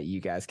you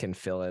guys can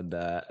fill in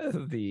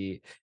the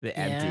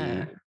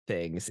empty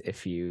things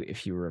if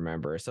you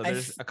remember. So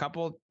there's a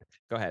couple.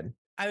 Go ahead.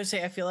 I would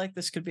say I feel like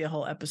this could be a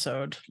whole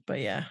episode,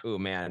 but yeah. Oh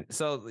man.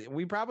 So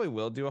we probably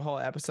will do a whole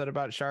episode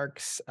about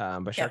sharks,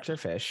 but sharks are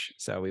fish.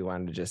 So we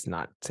wanted to just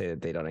not say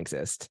that they don't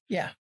exist.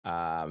 Yeah.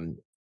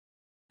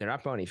 They're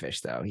not bony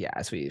fish though. Yeah,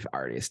 as we've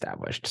already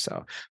established.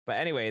 So, but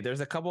anyway, there's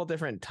a couple of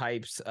different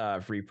types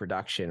of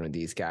reproduction with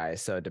these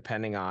guys. So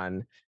depending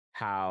on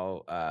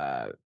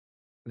how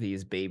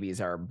these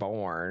babies are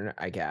born,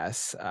 I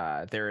guess,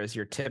 there is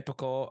your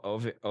typical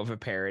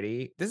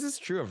oviparity. This is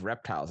true of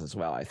reptiles as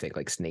well. I think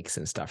like snakes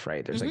and stuff,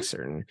 right? There's like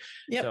certain,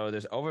 so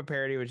there's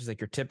oviparity, which is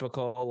like your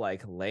typical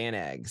like laying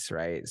eggs,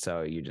 right?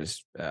 So you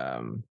just,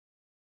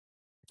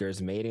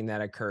 there's mating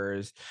that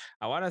occurs.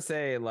 I want to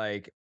say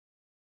like,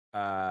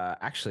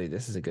 actually,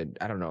 this is a good,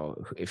 I don't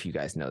know if you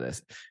guys know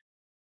this.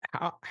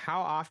 How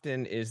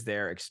often is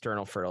there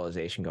external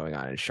fertilization going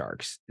on in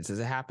sharks? Does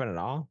it happen at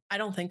all? I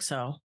don't think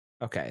so.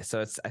 Okay,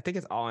 so I think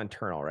it's all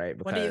internal, right?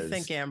 What do you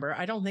think, Amber?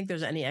 I don't think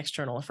there's any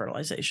external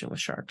fertilization with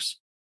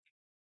sharks.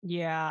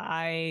 Yeah,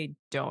 I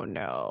don't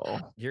know.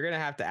 You're gonna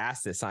have to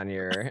ask this on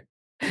your.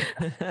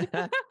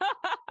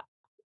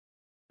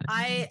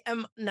 I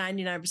am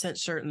 99%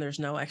 certain there's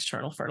no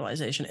external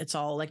fertilization. It's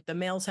all like the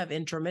males have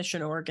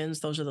intromission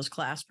organs. Those are those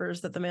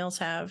claspers that the males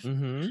have.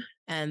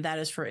 And that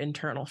is for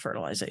internal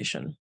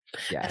fertilization.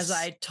 Yes. As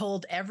I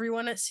told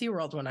everyone at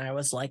SeaWorld when I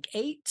was like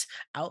 8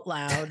 out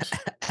loud.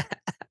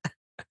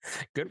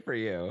 Good for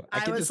you. I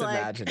can just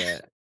imagine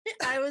it.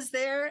 I was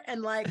there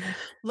and like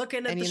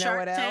looking at the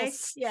shark tank.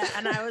 Yeah.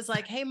 And I was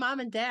like, hey,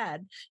 mom and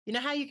dad, you know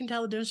how you can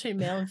tell the difference between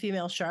male and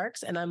female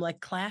sharks? And I'm like,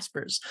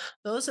 claspers.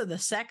 Those are the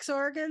sex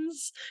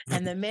organs.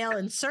 And the male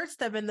inserts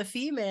them in the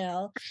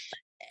female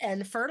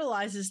and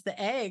fertilizes the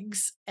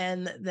eggs.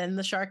 And then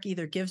the shark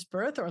either gives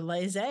birth or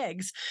lays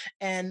eggs.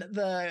 And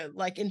the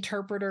like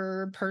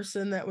interpreter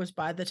person that was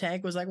by the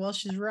tank was like, well,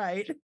 she's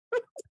right.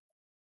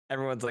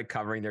 Everyone's like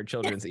covering their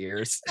children's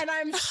ears. And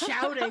I'm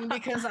shouting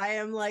because I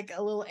am like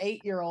a little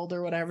 8-year-old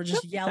or whatever,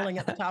 just yelling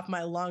at the top of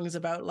my lungs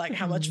about like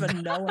how much of a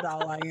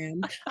know-it-all I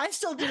am. I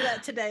still do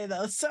that today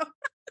though. So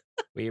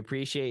we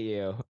appreciate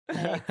you.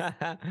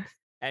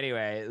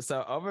 Anyway,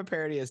 so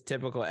oviparity is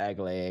typical egg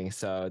laying.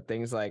 So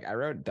things like I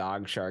wrote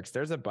dog sharks.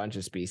 There's a bunch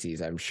of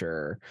species, I'm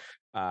sure.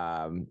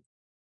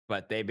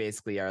 But they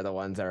basically are the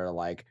ones that are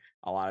like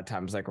a lot of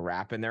times like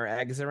wrapping their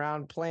eggs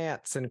around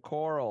plants and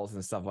corals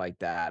and stuff like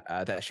that.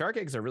 That shark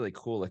eggs are really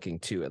cool looking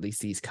too, at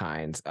least these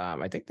kinds.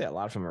 I think that a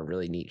lot of them are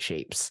really neat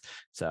shapes.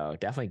 So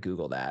definitely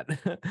Google that.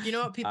 You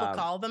know what people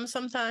call them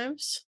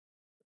sometimes?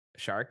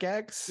 Shark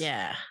eggs?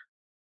 Yeah.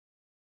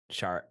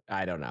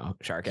 I don't know.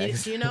 Shark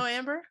eggs. Do you know,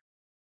 Amber?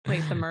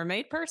 Wait, the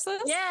mermaid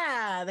purses?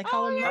 Yeah, they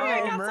call them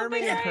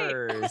mermaid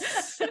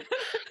purse.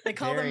 They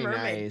call them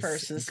mermaid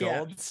purses.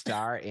 Gold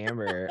star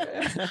Amber.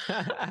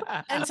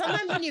 And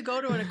sometimes when you go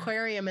to an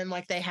aquarium and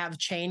like they have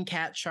chain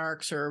cat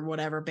sharks or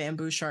whatever,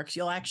 bamboo sharks,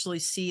 you'll actually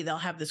see they'll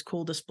have this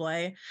cool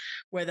display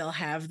where they'll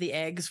have the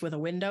eggs with a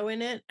window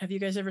in it. Have you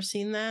guys ever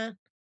seen that?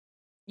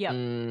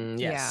 Yep.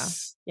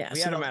 Yes. Yeah. We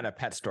had them at a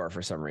pet store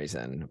for some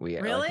reason.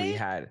 Really?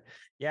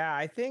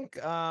 I think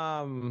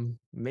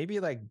maybe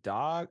like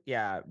dog.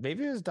 Yeah,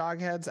 maybe it was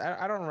dog heads.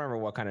 I don't remember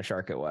what kind of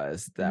shark it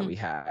was that we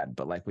had,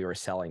 but like we were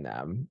selling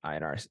them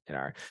in our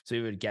so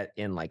we would get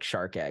in like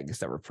shark eggs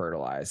that were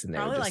fertilized, and they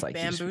probably would just like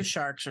bamboo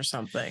sharks or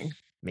something.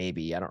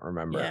 Maybe, I don't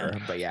remember,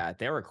 but yeah,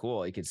 they were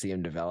cool. You could see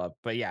them develop,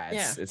 but yeah,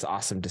 it's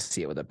awesome to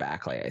see it with a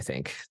backlight. I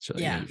think it's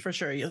really neat. For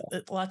sure.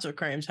 Lots of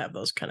aquariums have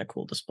those kind of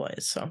cool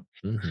displays. So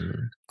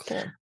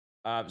cool.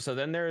 So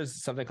then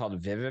there's something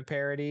called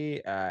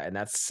viviparity, and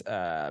that's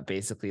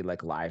basically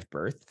like live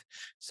birth.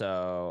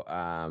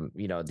 So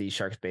these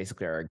sharks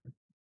basically are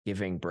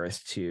giving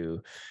birth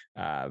to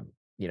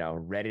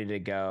ready to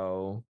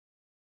go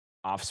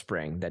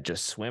offspring that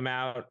just swim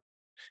out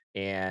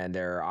and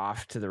they're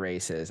off to the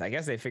races. I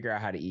guess they figure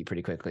out how to eat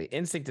pretty quickly.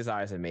 Instinct is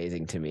always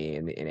amazing to me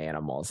in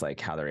animals, like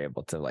how they're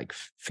able to like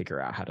figure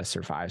out how to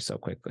survive so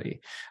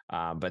quickly.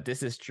 But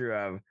this is true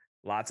of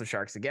lots of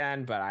sharks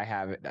again, but I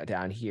have it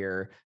down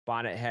here: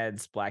 bonnet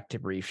heads, black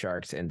tip reef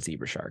sharks, and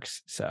zebra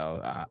sharks.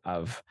 So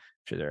I'm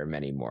sure there are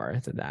many more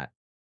than that.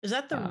 Is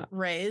that the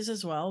rays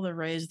as well? The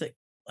rays that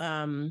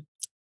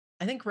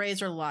I think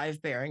rays are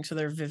live bearing, so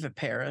they're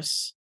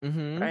viviparous,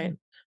 right?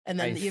 And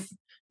then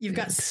you've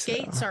got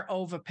skates are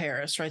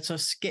oviparous, right? So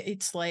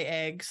skates lay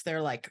eggs.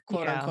 They're like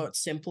quote unquote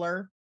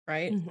simpler,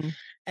 right?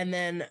 And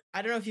then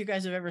I don't know if you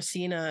guys have ever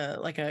seen a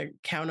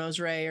cow nose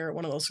ray or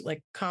one of those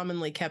like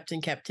commonly kept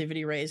in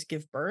captivity rays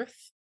give birth.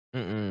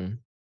 I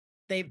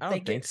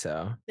don't think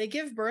so. They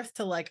give birth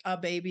to like a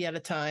baby at a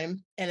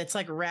time, and it's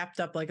like wrapped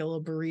up like a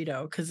little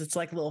burrito because it's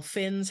like little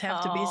fins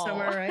have to be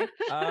somewhere, right?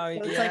 So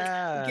it's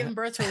like giving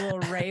birth to a little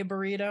ray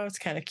burrito. It's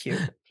kind of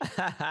cute.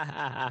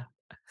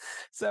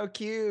 So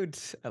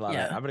cute. I love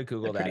it. I'm gonna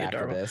Google that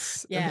after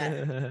this.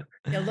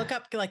 Look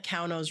up like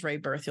cow nose ray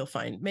birth. You'll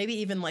find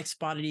maybe even like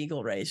spotted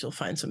eagle rays. You'll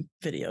find some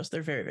videos.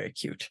 They're very, very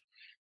cute.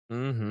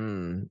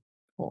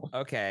 Cool.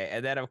 Okay,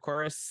 and then of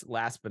course,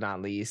 last but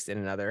not least, in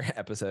another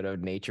episode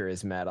of Nature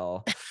is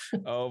Metal,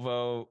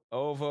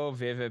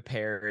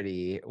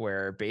 ovoviviparity,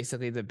 where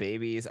basically the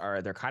babies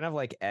they're kind of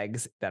like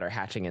eggs that are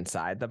hatching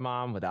inside the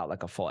mom without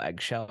like a full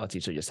eggshell. It's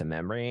usually just a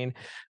membrane.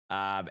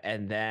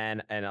 And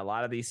a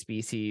lot of these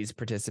species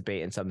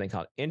participate in something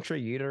called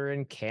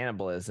intrauterine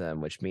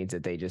cannibalism, which means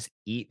that they just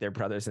eat their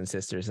brothers and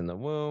sisters in the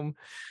womb.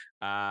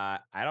 I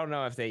don't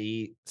know if they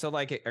eat. So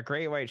like a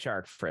great white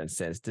shark, for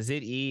instance, does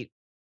it eat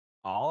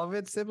all of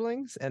its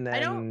siblings? And then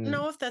I don't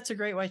know if that's a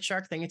great white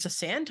shark thing. It's a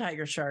sand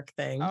tiger shark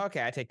thing. Oh,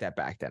 okay, I take that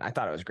back then. I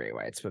thought it was great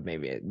whites, but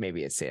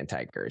maybe it's sand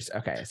tigers.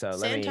 Okay, so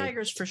sand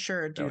tigers for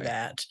sure do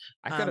that.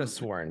 I could have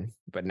sworn,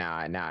 but now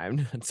I'm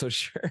not so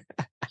sure.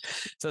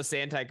 So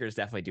sand tigers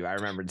definitely do. I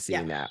remembered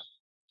seeing that.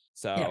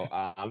 So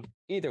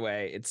either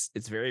way,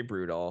 it's very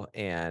brutal,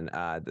 and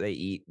they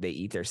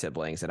eat their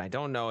siblings. And I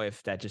don't know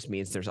if that just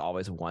means there's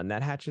always one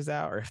that hatches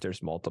out, or if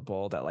there's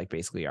multiple that like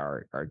basically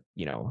are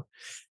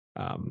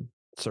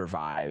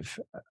survive.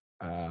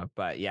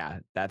 But yeah,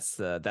 that's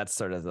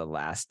sort of the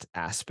last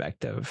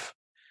aspect of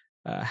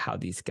how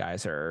these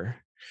guys are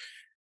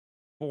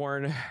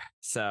born.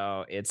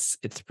 So it's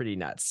pretty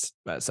nuts.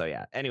 But so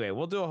yeah, anyway,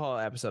 we'll do a whole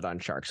episode on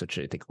sharks, which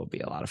I think will be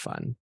a lot of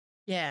fun.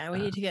 Yeah, we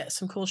need to get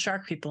some cool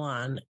shark people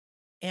on.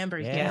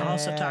 Amber can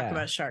also talk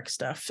about shark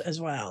stuff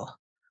as well.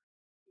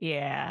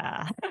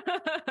 Yeah.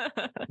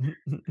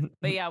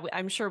 But yeah,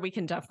 I'm sure we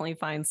can definitely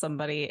find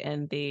somebody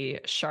in the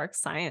shark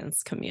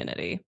science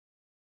community.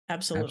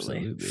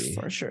 Absolutely.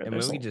 For sure. And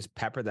maybe we just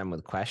pepper them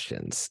with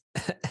questions.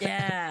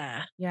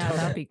 Yeah.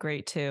 That'd be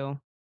great too.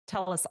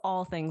 Tell us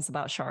all things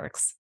about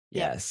sharks.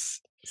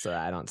 Yes. So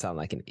I don't sound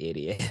like an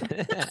idiot.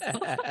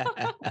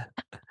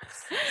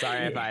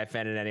 Sorry if I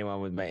offended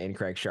anyone with my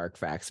incorrect shark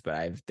facts, but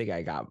I think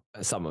I got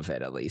some of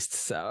it at least.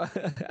 So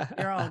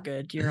You're all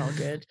good.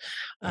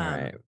 All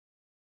right.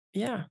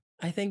 Yeah.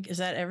 I think, is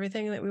that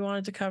everything that we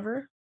wanted to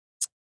cover?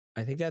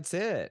 I think that's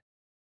it.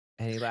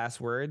 Any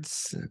last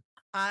words?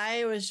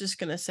 I was just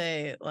going to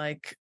say,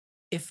 like,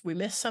 if we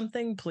miss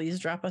something, please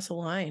drop us a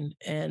line,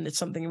 and it's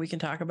something we can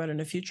talk about in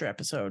a future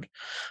episode.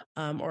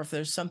 Or if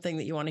there's something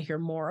that you want to hear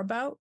more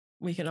about,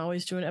 we can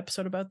always do an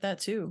episode about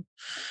that too.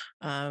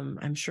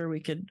 I'm sure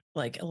we could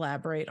like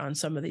elaborate on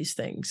some of these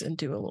things and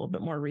do a little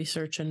bit more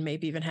research, and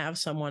maybe even have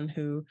someone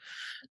who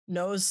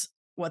knows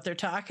what they're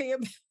talking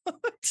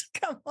about to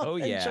come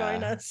on and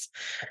join us.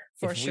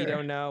 If we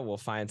don't know, we'll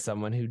find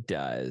someone who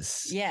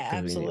does. Yeah,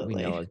 absolutely.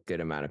 We know a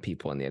good amount of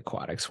people in the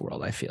aquatics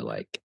world, I feel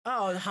like.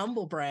 Oh,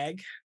 humble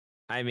brag.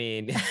 I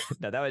mean,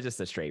 no, that was just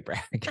a straight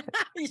brag.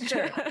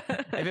 Sure.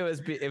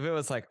 If it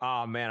was like,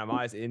 oh man, I'm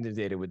always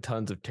inundated with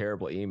tons of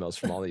terrible emails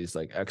from all these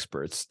like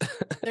experts.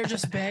 They're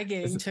just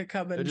begging to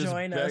come and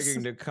join us.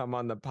 Begging to come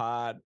on the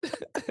pod.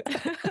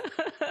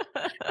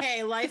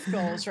 Hey, life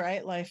goals,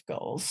 right? Life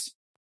goals.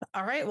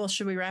 All right. Well,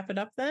 should we wrap it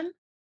up then?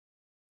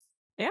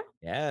 Yeah.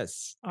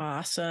 Yes.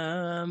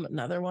 Awesome.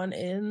 Another one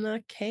in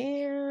the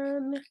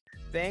can.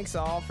 Thanks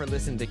all for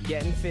listening to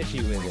Getting Fishy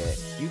with It.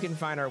 You can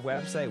find our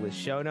website with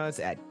show notes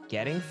at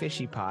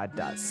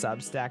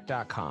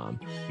gettingfishypod.substack.com.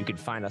 You can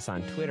find us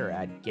on Twitter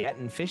at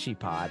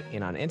gettingfishypod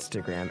and on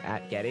Instagram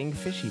at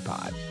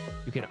gettingfishypod.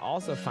 You can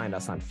also find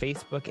us on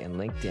Facebook and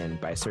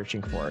LinkedIn by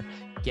searching for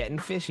Getting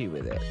Fishy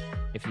with It.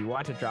 If you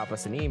want to drop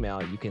us an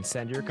email, you can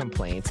send your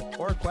complaints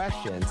or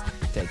questions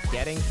to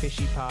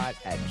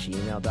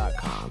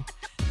gettingfishypod@gmail.com.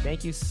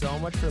 Thank you so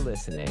much for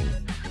listening.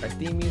 Our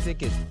theme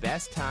music is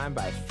Best Time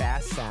by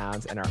Fast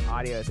Sounds, and our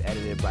audio is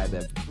edited by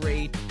the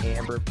great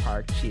Amber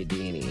Park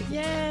Chiodini.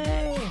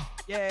 Yay!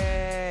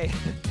 Yay!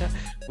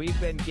 We've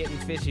been getting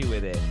fishy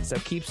with it. So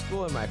keep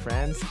schooling, my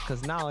friends,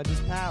 because knowledge is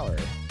power.